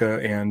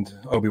Chewbacca and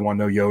Obi-Wan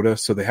know Yoda,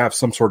 so they have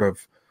some sort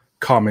of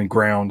common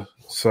ground.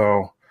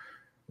 So,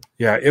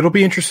 yeah, it'll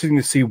be interesting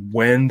to see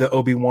when the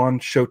Obi-Wan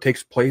show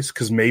takes place,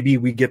 because maybe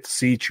we get to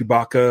see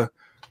Chewbacca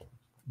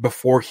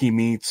before he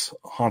meets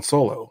Han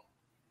Solo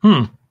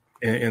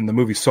in the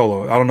movie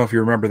Solo. I don't know if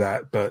you remember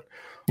that, but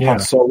Han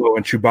Solo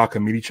and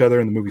Chewbacca meet each other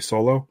in the movie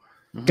Solo.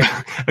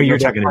 Oh, you're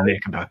talking to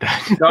Nick about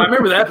that. No, I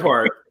remember that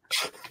part.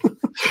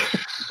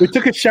 They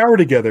took a shower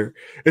together.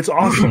 It's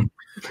awesome.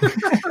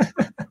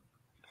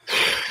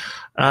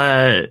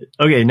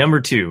 Okay, number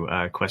 2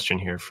 question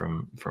here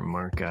from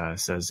Mark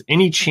says,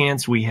 any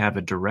chance we have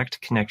a direct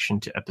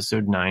connection to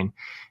episode 9,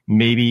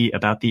 maybe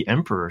about the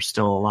Emperor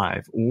still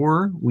alive,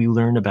 or we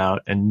learn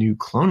about a new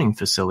cloning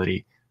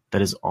facility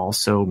that is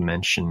also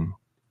mentioned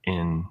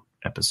in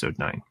episode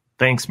 9?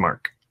 Thanks,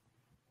 Mark.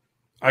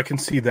 I can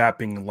see that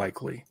being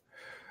likely.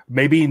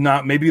 Maybe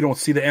not. Maybe you don't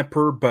see the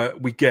Emperor,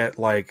 but we get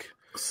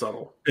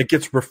subtle. It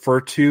gets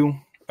referred to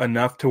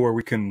enough to where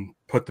we can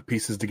put the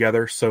pieces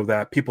together, so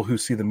that people who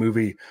see the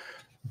movie,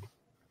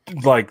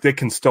 they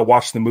can still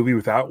watch the movie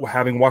without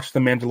having watched The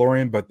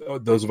Mandalorian.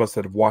 But those of us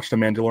that have watched The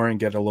Mandalorian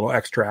get a little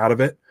extra out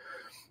of it.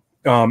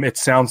 It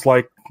sounds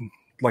like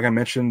I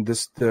mentioned,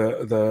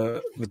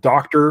 the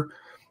Doctor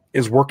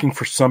is working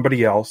for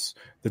somebody else.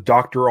 The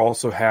Doctor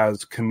also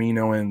has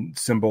Kaminoan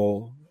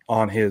symbol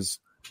on his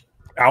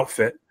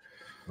outfit.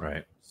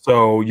 Right.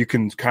 So you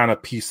can kind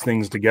of piece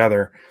things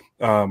together.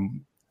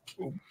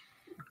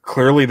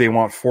 Clearly they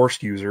want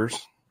Force users.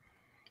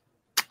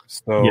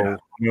 So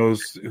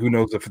who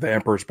knows if the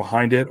Emperor's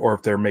behind it, or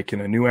if they're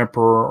making a new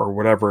Emperor or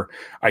whatever.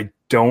 I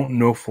don't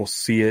know if we'll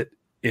see it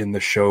in the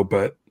show,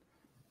 but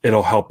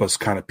it'll help us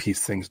kind of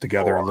piece things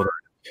together a little.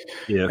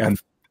 Yeah. And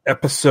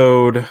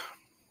episode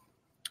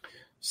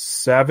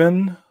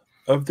 7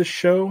 of the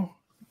show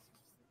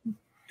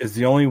is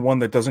the only one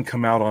that doesn't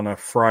come out on a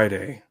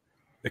Friday.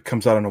 It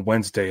comes out on a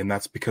Wednesday, and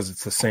that's because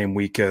it's the same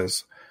week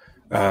as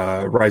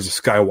Rise of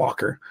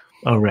Skywalker.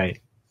 Oh, right.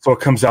 So it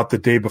comes out the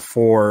day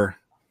before.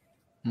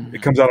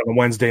 It comes out on a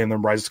Wednesday, and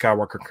then Rise of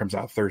Skywalker comes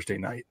out Thursday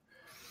night.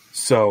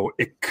 So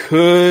it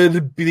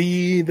could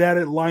be that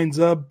it lines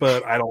up,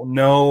 but I don't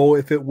know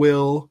if it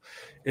will.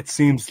 It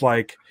seems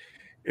like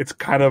it's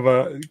kind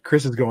of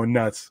Chris is going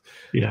nuts.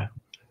 Yeah.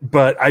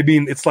 But I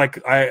mean, it's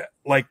like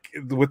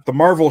with the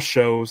Marvel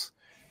shows,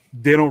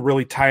 they don't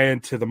really tie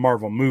into the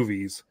Marvel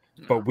movies,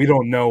 but we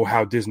don't know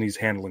how Disney's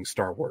handling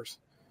Star Wars,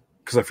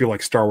 because I feel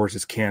like Star Wars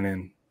is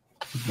canon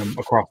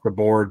across the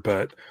board.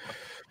 But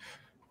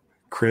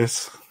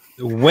Chris,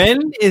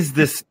 when is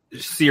this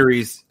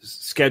series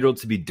scheduled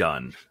to be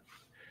done?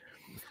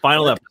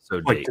 Final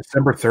episode date,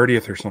 December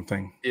 30th or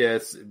something. Yeah,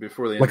 it's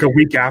before the end. Like a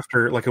week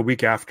after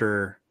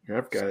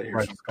I've got it here.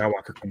 Rise of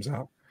Skywalker comes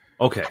out.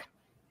 Okay.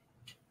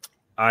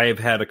 I've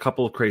had a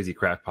couple of crazy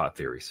crackpot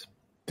theories.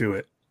 Do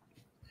it.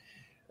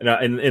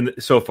 And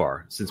so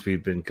far, since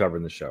we've been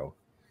covering the show,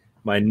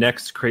 my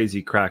next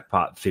crazy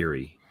crackpot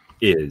theory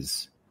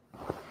is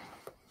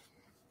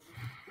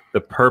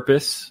the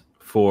purpose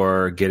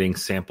for getting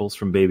samples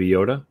from Baby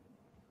Yoda.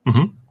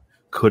 Mm-hmm.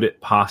 Could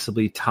it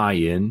possibly tie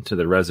in to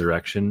the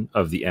resurrection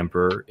of the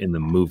Emperor in the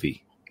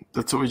movie?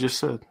 That's what we just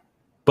said.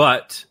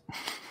 But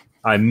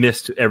I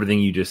missed everything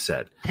you just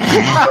said.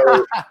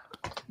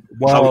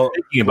 Well, I was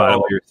thinking about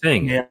what you're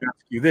saying. Let me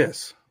ask you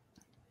this.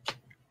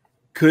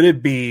 Could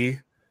it be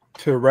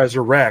to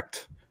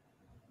resurrect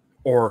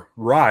or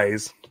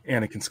rise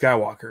Anakin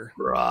Skywalker?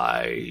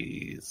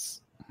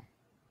 Rise.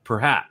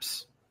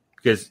 Perhaps.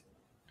 Because,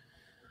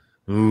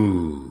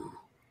 ooh.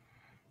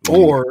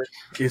 Or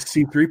is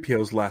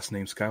C-3PO's last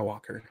name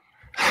Skywalker?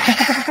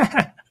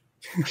 I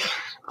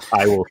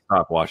will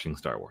stop watching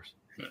Star Wars.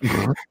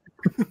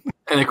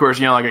 And of course,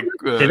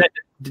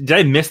 did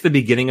I miss the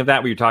beginning of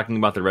that where you're talking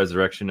about the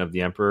resurrection of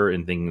the Emperor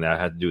and thinking that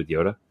had to do with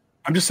Yoda?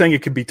 I'm just saying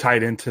it could be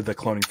tied into the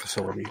cloning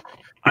facility,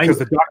 because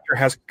the Doctor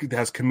has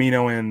a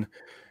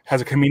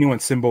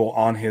Kaminoan symbol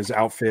on his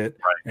outfit,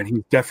 right. And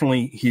he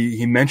definitely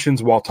he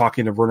mentions while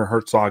talking to Werner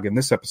Herzog in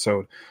this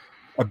episode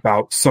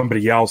about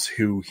somebody else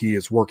who he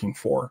is working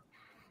for.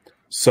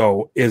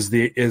 So is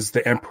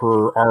the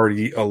Emperor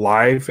already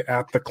alive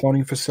at the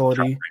cloning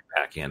facility?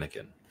 Back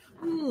Anakin.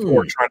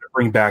 Or trying to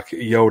bring back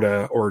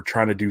Yoda, or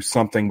trying to do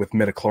something with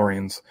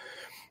midichlorians.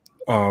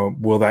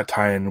 Will that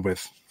tie in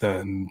with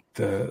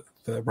the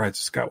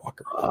Rise of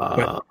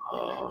Skywalker?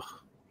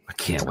 I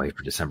can't wait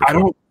for December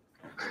 12th.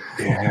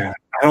 I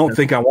don't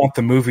think I want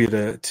the movie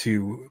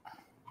to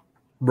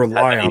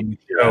rely on the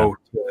show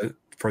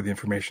for the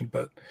information,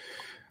 but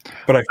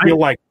I feel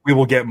like we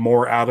will get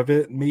more out of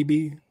it,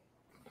 maybe,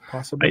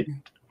 possibly.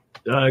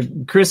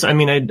 Chris, I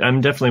mean,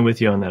 I'm definitely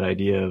with you on that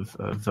idea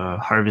of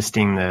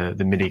harvesting the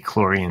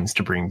midichlorians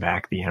to bring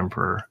back the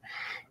Emperor,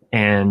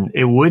 and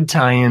it would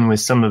tie in with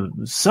some of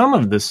the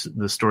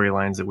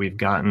storylines that we've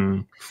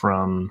gotten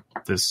from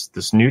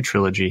this new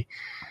trilogy.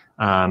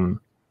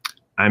 I'm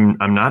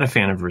not a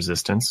fan of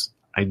Resistance.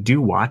 I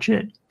do watch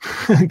it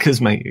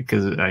because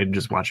I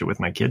just watch it with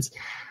my kids.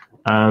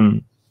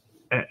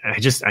 I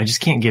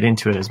just can't get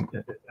into it.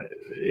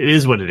 It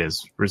is what it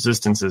is.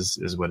 Resistance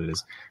is what it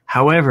is.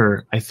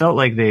 However, I felt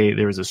like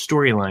there was a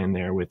storyline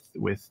there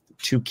with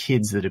two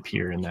kids that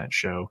appear in that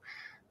show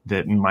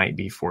that might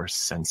be force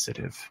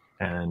sensitive,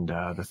 and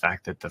the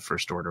fact that the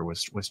First Order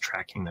was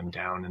tracking them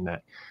down, and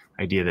that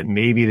idea that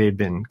maybe they've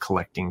been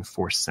collecting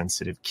force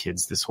sensitive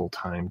kids this whole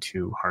time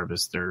to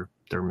harvest their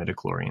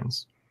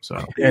midichlorians.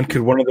 So, and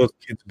could one of those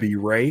kids be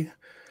Rey?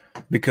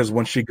 Because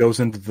when she goes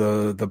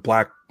into the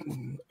black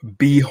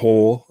bee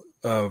hole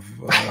of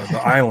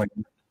the island,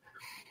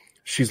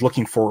 she's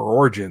looking for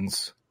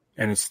origins,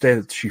 and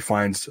instead she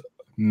finds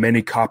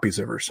many copies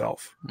of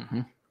herself.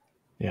 Mm-hmm.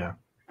 Yeah.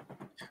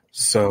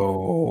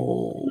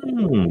 So,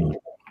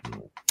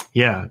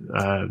 yeah.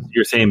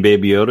 You're saying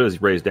Baby Yoda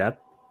is Rey's dad?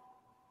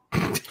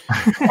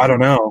 I don't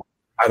know.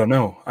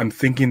 I'm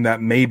thinking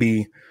that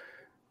maybe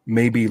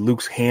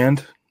Luke's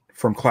hand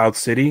from Cloud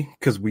City,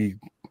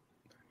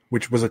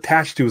 which was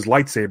attached to his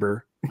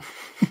lightsaber,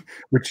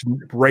 which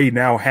Rey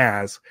now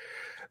has.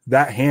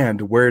 That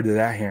hand, where did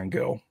that hand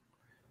go?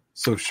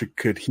 So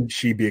could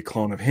she be a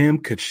clone of him?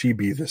 Could she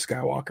be the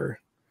Skywalker?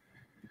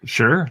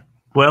 Sure.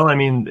 Well, I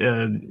mean,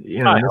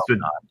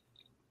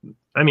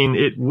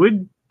 it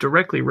would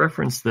directly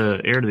reference the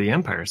Heir to the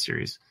Empire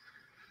series.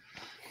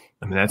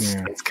 I mean,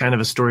 that's kind of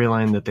a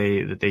storyline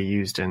that they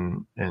used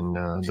in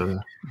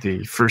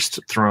the first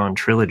Thrawn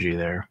trilogy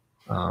there.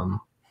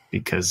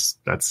 Because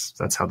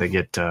that's how they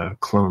get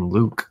clone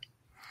Luke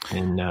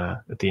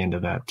at the end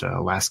of that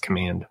Last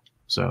Command.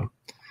 So,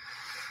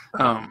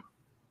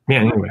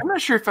 anyway. I'm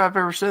not sure if I've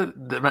ever said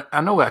that.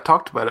 I know I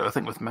talked about it, I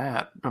think, with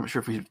Matt. I'm not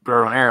sure if we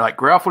brought it on air.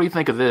 Like, Ralph, what do you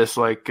think of this?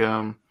 Like,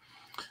 because,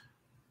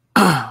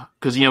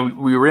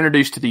 we were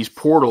introduced to these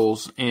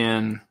portals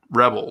in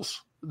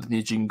Rebels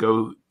that you can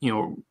go,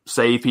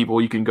 save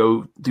people. You can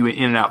go do it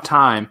in and out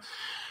time.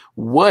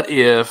 What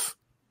if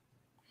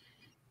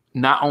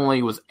not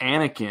only was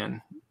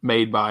Anakin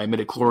made by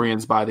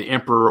midichlorians by the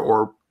Emperor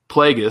or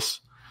Plagueis,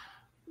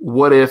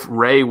 what if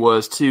Rey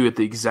was too at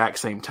the exact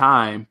same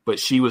time, but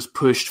she was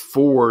pushed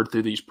forward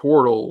through these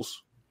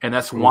portals, and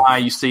that's why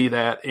you see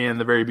that in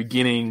the very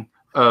beginning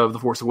of The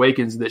Force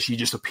Awakens, that she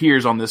just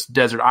appears on this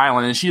desert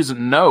island, and she doesn't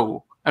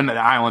know, not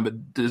island,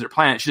 but desert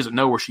planet, she doesn't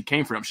know where she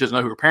came from. She doesn't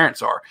know who her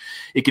parents are.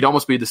 It could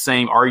almost be the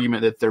same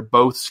argument that they're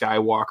both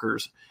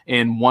Skywalkers,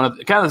 and one of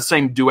kind of the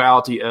same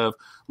duality of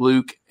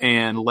Luke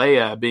and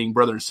Leia being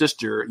brother and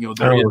sister.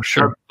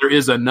 There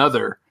is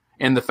another,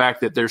 and the fact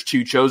that there's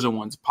two chosen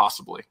ones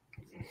possibly.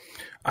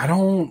 I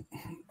don't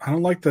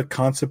like the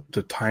concept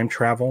of time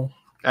travel.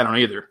 I don't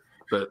either,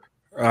 but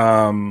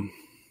I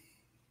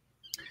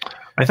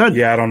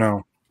don't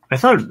know. I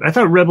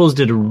thought Rebels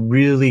did a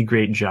really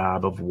great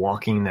job of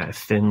walking that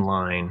thin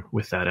line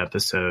with that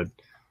episode.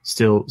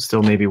 Still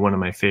maybe one of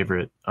my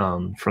favorite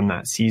from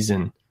that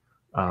season,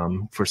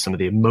 for some of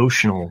the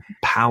emotional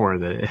power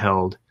that it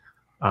held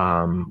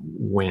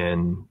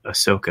when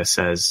Ahsoka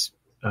says,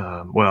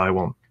 I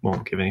won't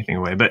give anything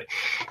away, but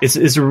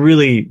it's a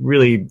really,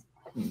 really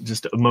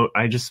just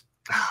I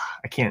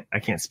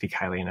can't speak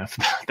highly enough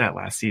about that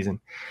last season.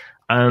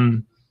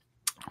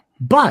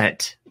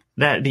 But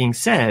that being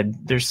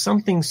said, there's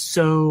something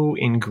so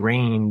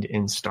ingrained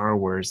in Star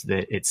Wars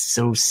that it's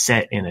so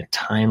set in a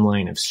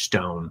timeline of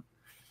stone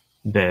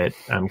that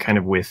I'm kind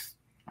of with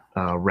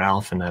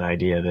Ralph and that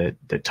idea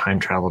that time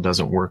travel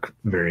doesn't work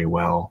very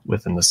well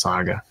within the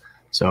saga.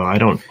 So I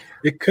don't.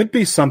 It could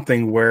be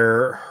something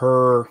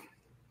where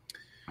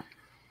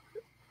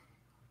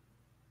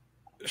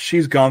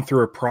she's gone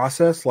through a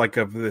process like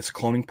of this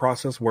cloning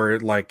process where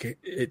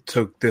it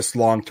took this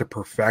long to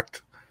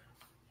perfect,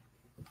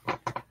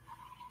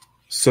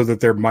 so that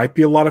there might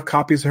be a lot of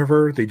copies of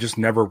her. They just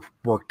never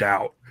worked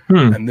out.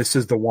 And this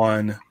is the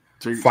one.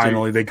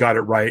 Finally, they got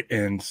it right,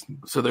 and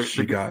so they're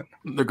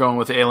going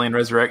with the alien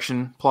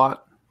resurrection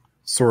plot.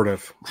 Sort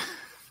of,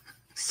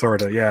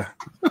 yeah.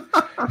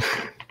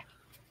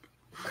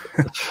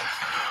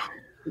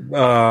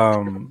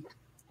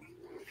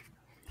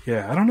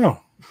 Yeah, I don't know.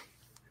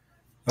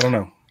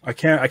 I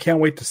can't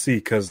wait to see,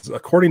 because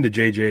according to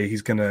JJ,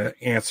 he's going to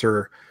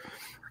answer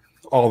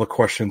all the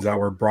questions that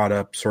were brought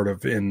up sort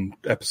of in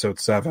episode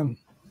 7.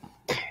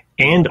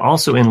 And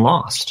also in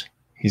Lost.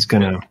 He's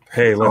going to...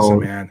 Hey, listen,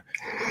 man.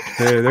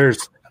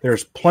 There's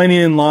plenty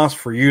in Lost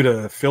for you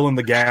to fill in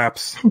the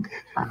gaps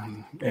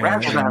and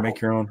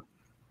make your own.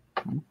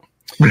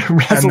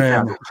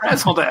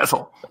 Razzle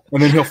dazzle.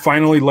 And then he'll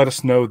finally let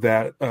us know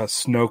that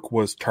Snoke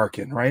was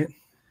Tarkin, right?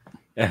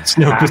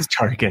 Snoke was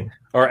Tarkin.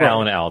 Or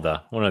Alan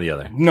Alda, one or the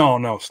other. No,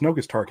 Snoke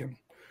is Tarkin.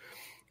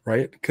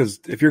 Right?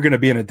 Because if you're going to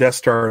be in a Death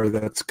Star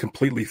that's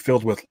completely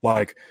filled with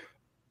like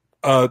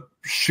a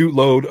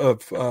shootload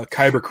of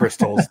kyber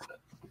crystals,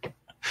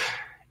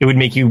 it would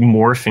make you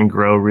morph and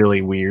grow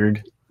really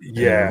weird.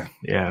 Yeah.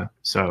 Yeah.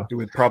 So it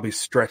would probably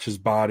stretch his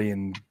body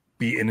and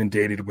be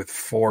inundated with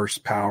force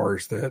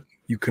powers that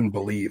you couldn't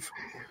believe.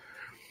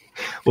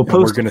 Well,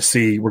 we're going to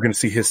see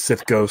his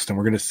Sith ghost, and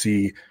we're going to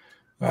see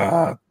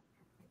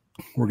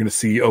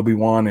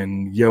Obi-Wan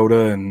and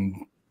Yoda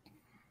and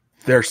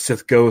their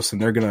Sith ghosts,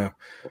 and they're going to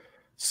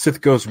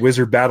Sith Ghost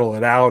Wizard battle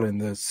it out, and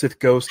the Sith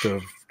Ghost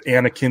of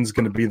Anakin's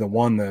going to be the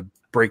one to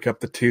break up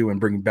the two and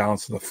bring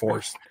balance to the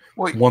Force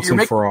once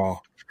and for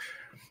all.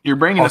 You're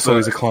bringing also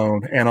he's a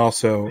clone, and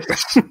also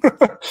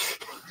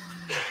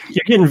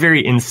you're getting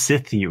very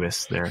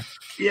insidious there.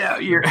 Yeah,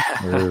 you're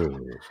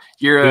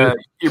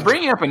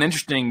bringing up an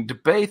interesting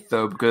debate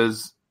though,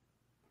 because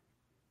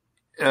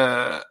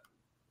I'm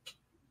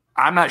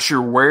not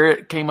sure where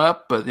it came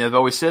up, but they've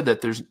always said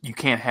that you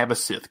can't have a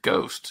Sith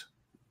ghost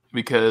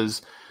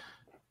because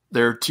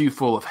they're too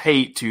full of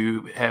hate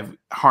to have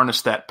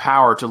harnessed that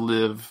power to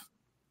live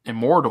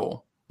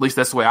immortal. At least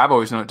that's the way I've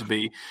always known it to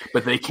be.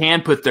 But they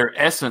can put their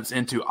essence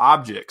into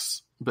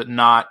objects, but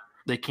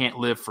they can't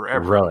live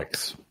forever.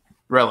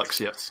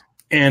 Relics, yes.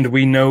 And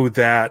we know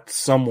that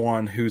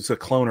someone who's a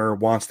cloner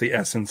wants the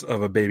essence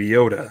of a Baby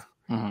Yoda.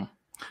 Mm-hmm.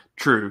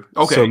 True.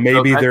 Okay. So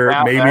maybe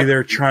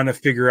they're trying to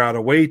figure out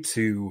a way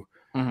to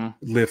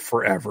live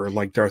forever,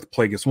 like Darth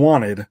Plagueis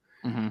wanted.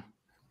 Mm-hmm.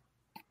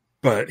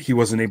 But he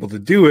wasn't able to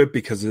do it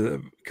because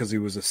he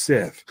was a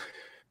Sith.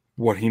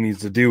 What he needs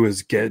to do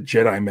is get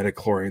Jedi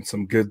midichlorian,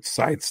 some good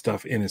side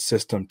stuff in his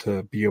system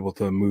to be able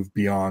to move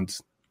beyond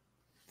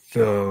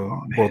the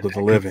world of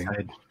the living.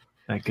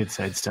 That good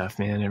side stuff,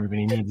 man.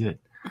 Everybody needs it.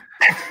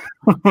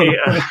 Hey,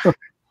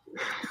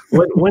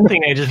 one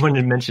thing I just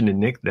wanted to mention to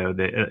Nick, though,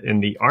 that in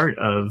the art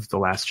of The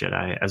Last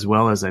Jedi, as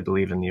well as I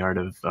believe in the art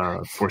of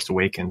Force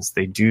Awakens,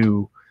 they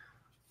do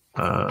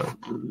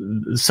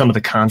some of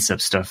the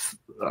concept stuff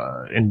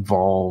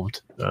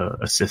involved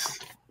a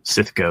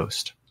Sith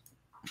ghost,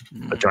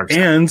 a dark side.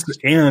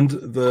 and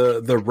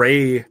the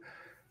Rey,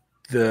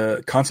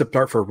 the concept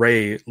art for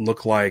Rey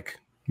looked like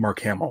Mark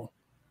Hamill,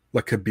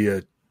 like could be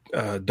a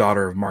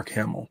daughter of Mark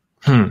Hamill.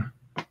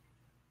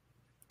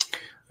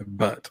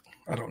 But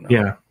I don't know.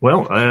 Yeah,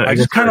 well, I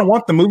just kind of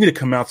want the movie to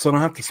come out so I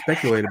don't have to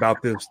speculate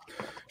about this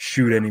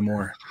shoot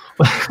anymore.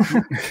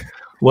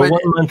 Well,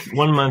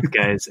 1 month,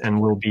 guys, and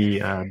we'll be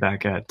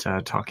back at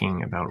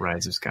talking about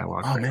Rise of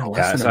Skywalker. Oh, man,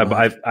 yeah, so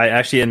I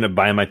actually ended up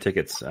buying my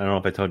tickets. I don't know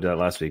if I told you that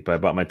last week, but I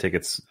bought my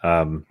tickets.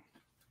 I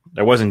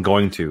wasn't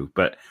going to,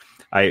 but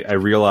I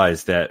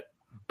realized that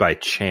by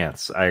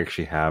chance I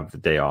actually have the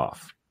day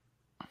off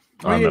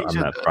on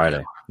that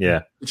Friday.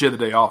 Yeah, but you had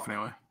the day off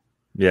anyway.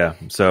 Yeah,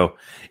 so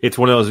it's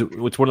one of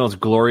those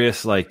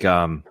glorious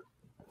random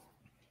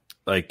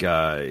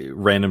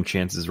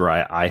chances where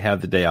I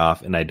have the day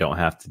off and I don't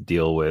have to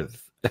deal with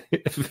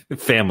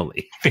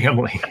family.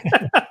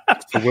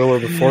 It's the will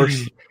of the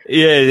Force.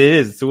 Yeah, it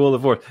is. It's the will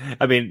of the Force.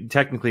 I mean,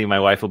 technically, my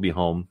wife will be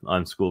home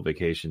on school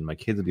vacation. My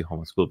kids will be home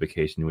on school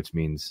vacation, which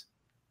means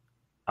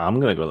I'm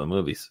gonna go to the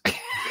movies.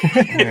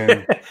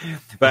 Yeah.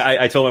 But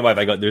I told my wife,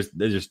 I go,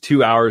 there's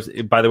 2 hours.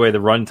 By the way, the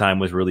runtime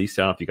was released.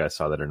 I don't know if you guys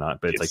saw that or not,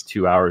 but it's like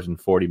 2 hours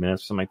and 40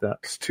 minutes or something like that.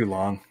 It's too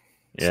long.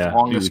 Yeah,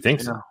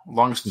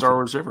 longest Star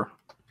Wars ever.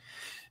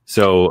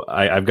 So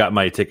I've got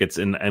my tickets,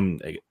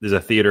 and there's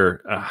a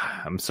theater.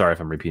 I'm sorry if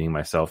I'm repeating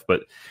myself,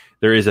 but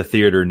there is a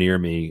theater near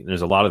me.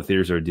 There's a lot of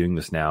theaters that are doing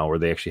this now, where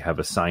they actually have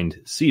assigned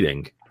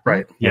seating,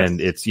 right?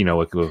 And it's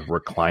with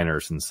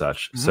recliners and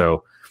such. Mm-hmm.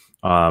 So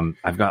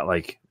I've got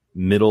like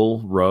middle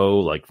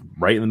row, like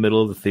right in the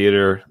middle of the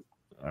theater.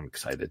 I'm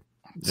excited.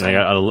 And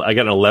I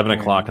got an 11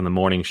 o'clock in the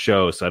morning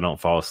show, so I don't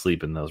fall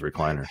asleep in those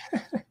recliners,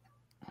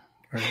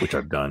 which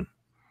I've done.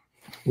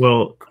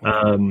 Well,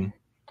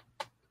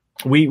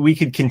 we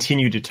could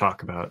continue to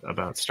talk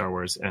about Star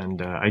Wars,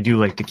 and I do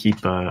like to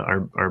keep our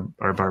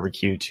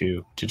barbecue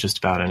to just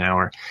about an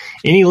hour.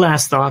 Any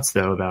last thoughts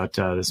though about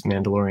this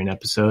Mandalorian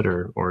episode,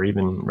 or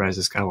even Rise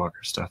of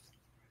Skywalker stuff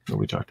that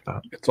we talked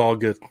about? It's all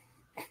good.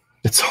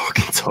 It's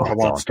all. I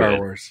want Star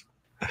Wars.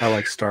 I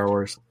like Star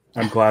Wars.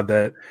 I'm glad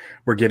that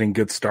we're getting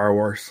good Star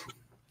Wars.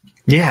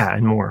 Yeah,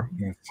 and more.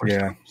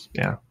 Yeah.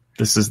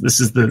 This is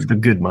the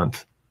good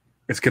month.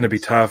 It's going to be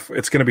tough.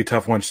 It's going to be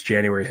tough once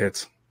January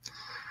hits.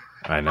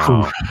 I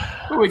know.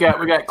 Well, we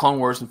got Clone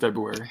Wars in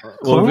February.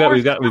 Well,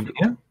 we've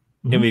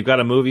got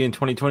a movie in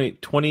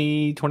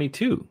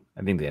 2022.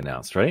 I think they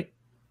announced, right?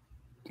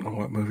 Oh,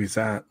 what movie's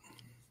that?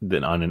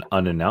 Then on an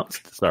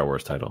unannounced Star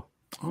Wars title.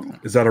 Oh.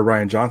 Is that a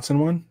Rian Johnson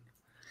one?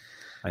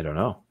 I don't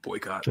know.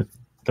 Boycott.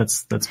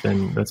 That's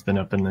been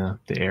up in the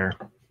air.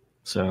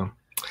 So,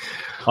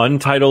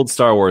 untitled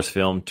Star Wars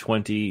film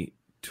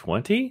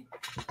 2020.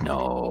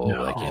 No,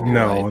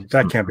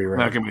 that can't be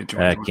right.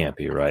 That can't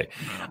be right.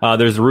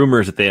 There's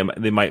rumors that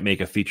they might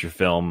make a feature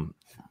film.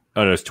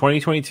 Oh, there's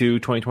 2022,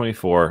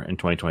 2024, and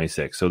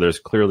 2026. So there's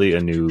clearly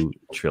a new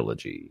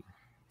trilogy.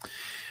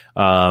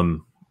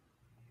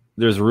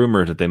 There's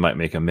rumors that they might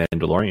make a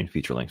Mandalorian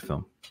feature-length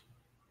film.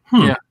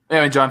 Yeah.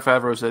 I mean, Jon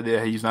Favreau said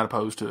he's not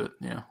opposed to it.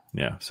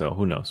 Yeah. So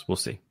who knows? We'll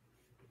see.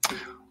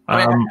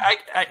 I mean,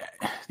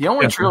 the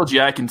only trilogy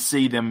I can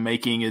see them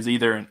making is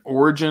either an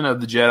Origin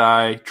of the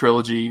Jedi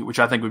trilogy, which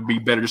I think would be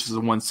better just as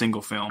one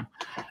single film,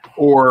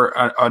 or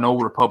an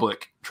Old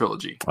Republic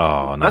trilogy.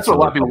 Oh, that's what a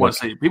lot of people want to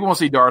see. People want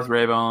to see Darth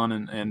Revan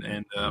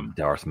and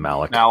Darth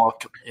Malak. And all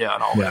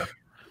that.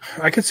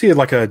 I could see it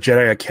like a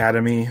Jedi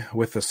Academy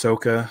with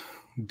Ahsoka.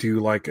 Do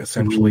like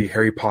essentially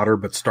Harry Potter,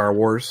 but Star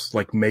Wars.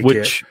 Like make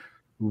it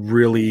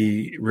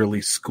really,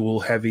 really school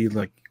heavy.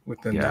 Like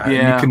within that,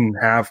 Yeah. you can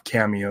have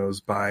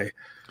cameos by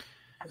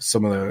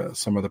some of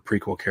the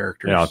prequel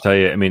characters. Yeah, I'll tell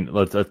you. I mean,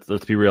 let's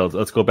be real.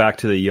 Let's go back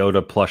to the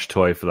Yoda plush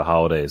toy for the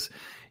holidays.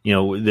 You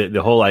know,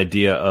 the whole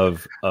idea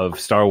of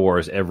Star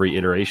Wars, every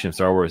iteration of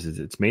Star Wars is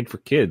it's made for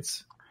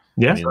kids.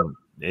 Yeah, I mean,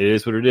 it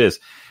is what it is.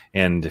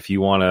 And if you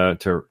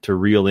want to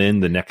reel in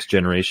the next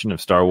generation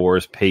of Star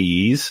Wars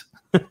payees,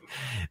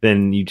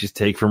 then you just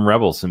take from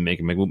Rebels and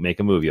make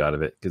a movie out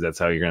of it, because that's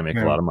how you're going to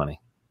make a lot of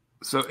money.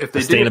 So if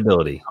they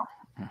sustainability,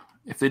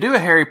 if they do a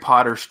Harry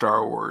Potter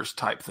Star Wars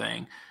type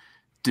thing,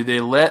 do they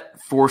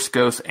let Force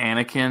Ghost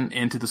Anakin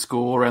into the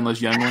school around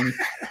those younglings?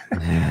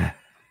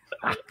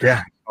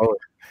 Yeah. Oh.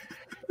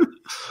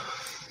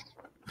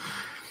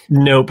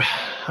 Nope,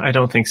 I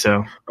don't think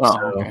so. Oh,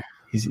 So okay.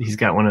 he's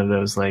got one of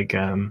those like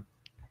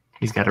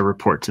he's got to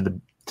report to the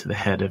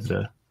head of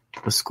the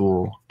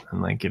school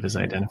and like give his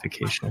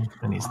identification,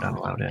 and he's not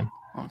allowed in.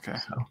 Okay.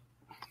 So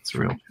it's a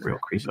real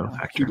creepo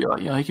factor.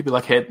 He could be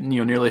like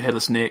nearly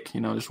headless Nick,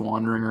 just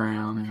wandering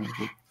around.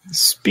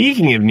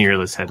 Speaking of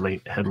nearly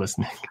headless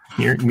Nick,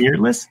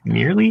 nearly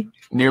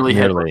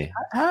headless.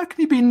 How can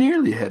he be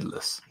nearly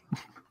headless?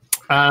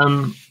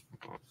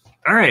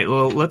 All right,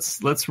 well,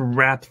 let's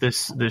wrap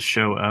this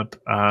show up.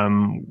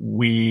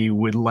 We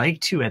would like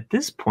to, at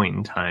this point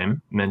in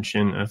time,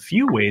 mention a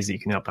few ways that you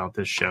can help out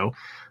this show.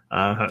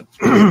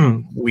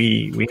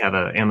 We have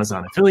an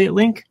Amazon affiliate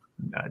link.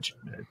 I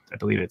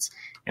believe it's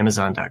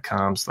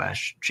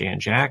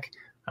amazon.com/JandJack.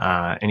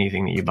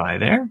 Anything that you buy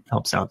there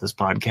helps out this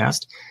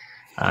podcast.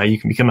 You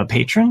can become a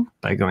patron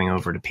by going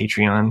over to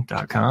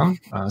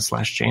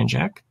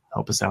patreon.com/JandJack.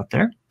 Help us out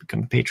there.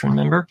 Become a patron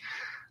member.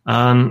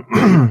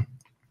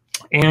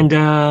 And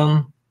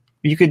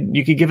you could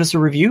give us a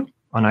review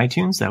on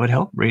iTunes. That would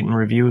help. Rate and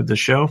review the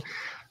show.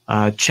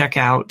 Check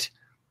out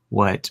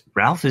what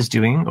Ralph is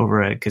doing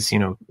over at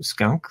Casino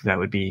Skunk. That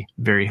would be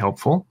very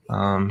helpful.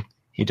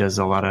 He does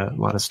a lot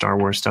of Star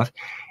Wars stuff.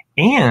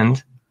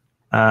 And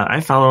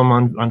I follow him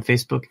on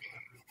Facebook.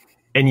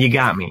 And you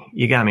got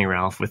me,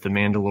 Ralph, with the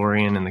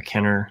Mandalorian and the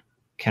Kenner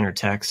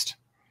text.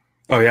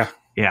 Oh yeah,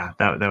 yeah,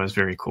 that was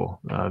very cool.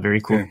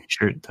 Very cool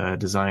shirt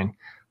design.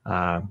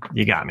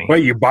 You got me.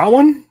 Wait, you bought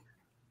one?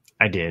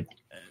 I did.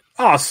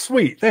 Oh,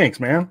 sweet. Thanks,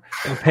 man.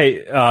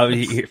 Hey,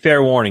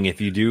 fair warning, if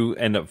you do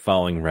end up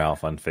following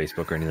Ralph on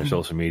Facebook or any other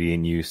social media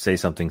and you say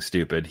something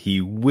stupid, he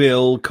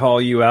will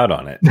call you out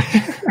on it.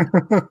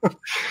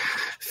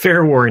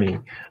 Fair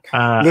warning.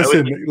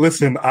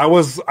 Listen, I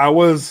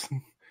was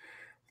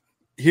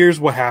here's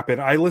what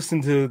happened. I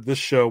listened to this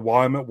show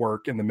while I'm at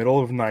work in the middle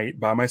of the night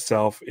by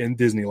myself in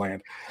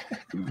Disneyland.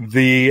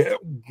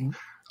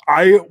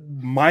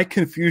 My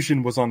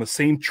confusion was on the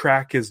same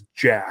track as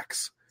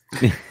Jack's.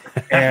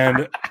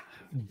 And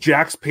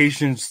Jack's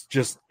patience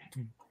just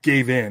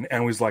gave in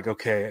and was like,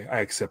 okay, I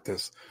accept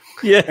this.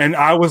 Yeah. And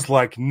I was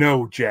like,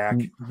 no, Jack,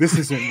 this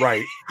isn't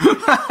right.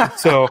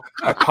 So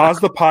I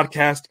paused the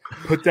podcast,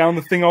 put down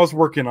the thing I was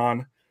working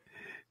on,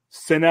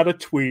 sent out a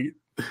tweet.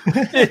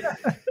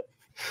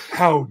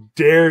 How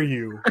dare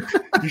you?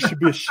 You should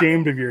be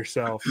ashamed of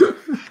yourself.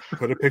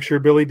 Put a picture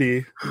of Billy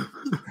D.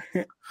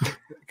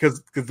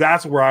 Because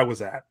that's where I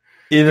was at.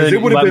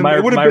 It would have been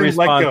response,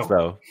 let go.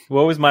 Though.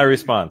 What was my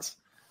response?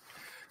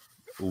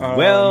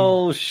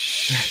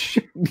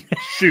 Shoot.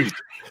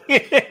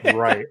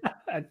 Right.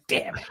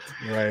 Damn it.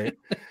 Right.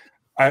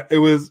 It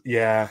was,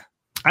 yeah.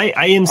 I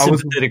am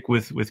sympathetic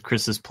with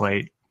Chris's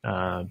plight.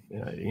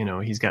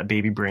 He's got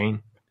baby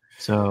brain.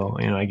 So,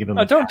 I give him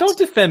don't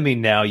defend me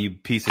now, you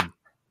piece of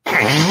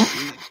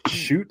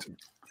shoot.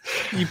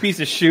 You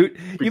piece of shoot.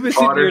 You've been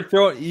sitting here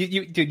throwing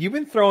you've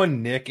been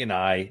throwing Nick and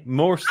I,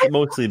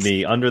 mostly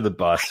me, under the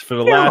bus for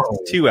the last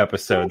 2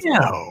 episodes.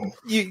 No.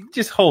 You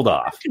just hold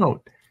off.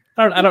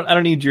 I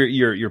don't need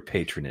your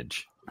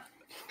patronage.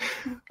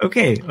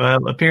 Okay.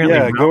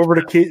 Apparently go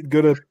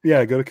to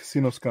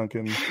Casino Skunk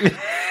and give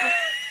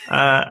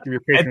your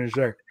patronage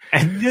there.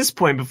 At this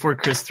point, before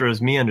Chris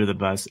throws me under the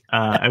bus,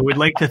 I would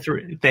like to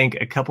thank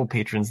a couple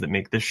patrons that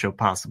make this show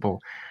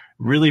possible.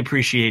 Really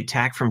appreciate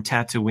Tack from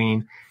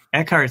Tatooine,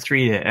 Eckhart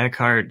 3 to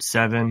Eckhart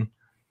 7,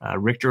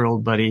 Richter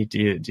old buddy,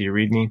 do you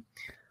read me?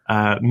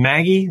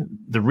 Maggie,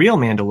 the real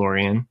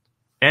Mandalorian,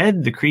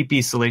 Ed, the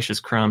creepy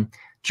salacious crumb,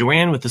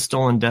 Joanne with the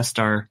stolen Death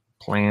Star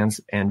plans,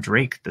 and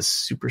Drake, the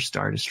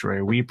superstar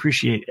destroyer. We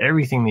appreciate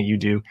everything that you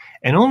do,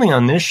 and only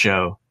on this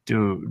show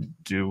do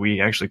we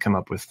actually come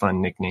up with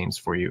fun nicknames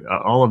for you.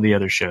 All of the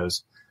other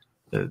shows,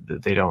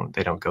 they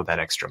don't go that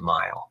extra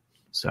mile.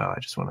 So I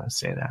just want to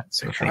say that.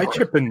 So I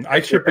chip in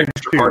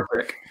too.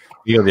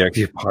 You're the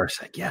extra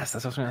parsec. Yes,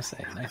 that's what I was going to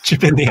say. Nice.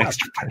 Chip in the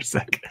extra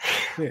parsec.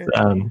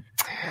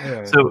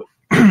 Yeah. So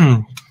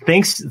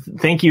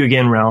thank you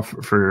again, Ralph,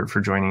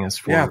 for joining us.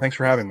 Thanks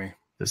for having me.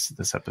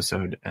 This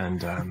episode,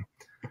 and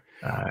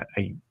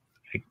I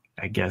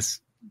guess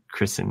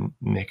Chris and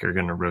Nick are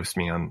going to roast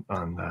me on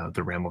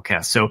the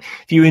Ramblecast. So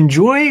if you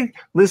enjoy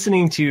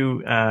listening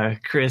to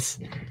Chris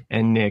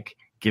and Nick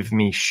give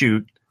me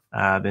shoot,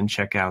 then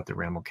check out the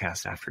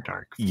Ramblecast After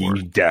Dark.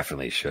 You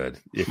definitely should.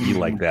 If you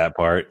like that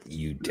part,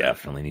 you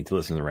definitely need to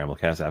listen to the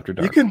Ramblecast After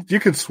Dark. You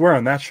can swear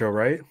on that show,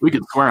 right? We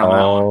can swear on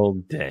all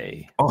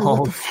day.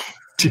 All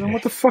day.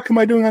 What the fuck am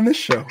I doing on this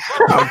show?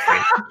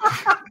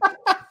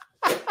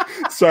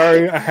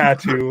 Sorry, I had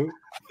to.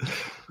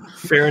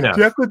 Fair enough.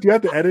 Do you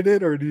have to edit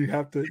it, or do you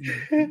have to?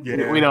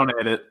 Yeah. We don't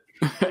edit.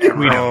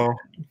 We don't.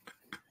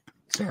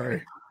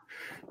 Sorry.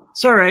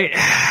 It's all right.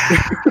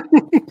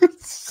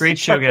 Great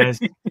show, guys.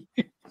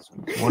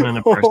 One in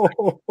a person.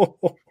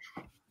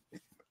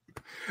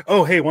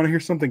 Oh, hey, want to hear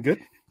something good?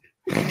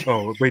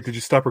 Oh, wait, did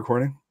you stop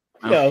recording?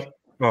 No.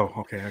 Oh,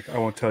 okay. I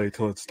won't tell you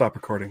till it's stopped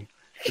recording.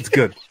 It's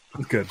good.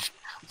 It's good.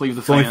 Leave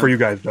the it's only for you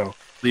guys, though.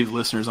 Leave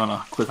listeners on a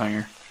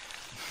cliffhanger.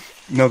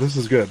 No, this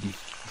is good.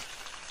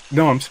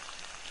 No, I'm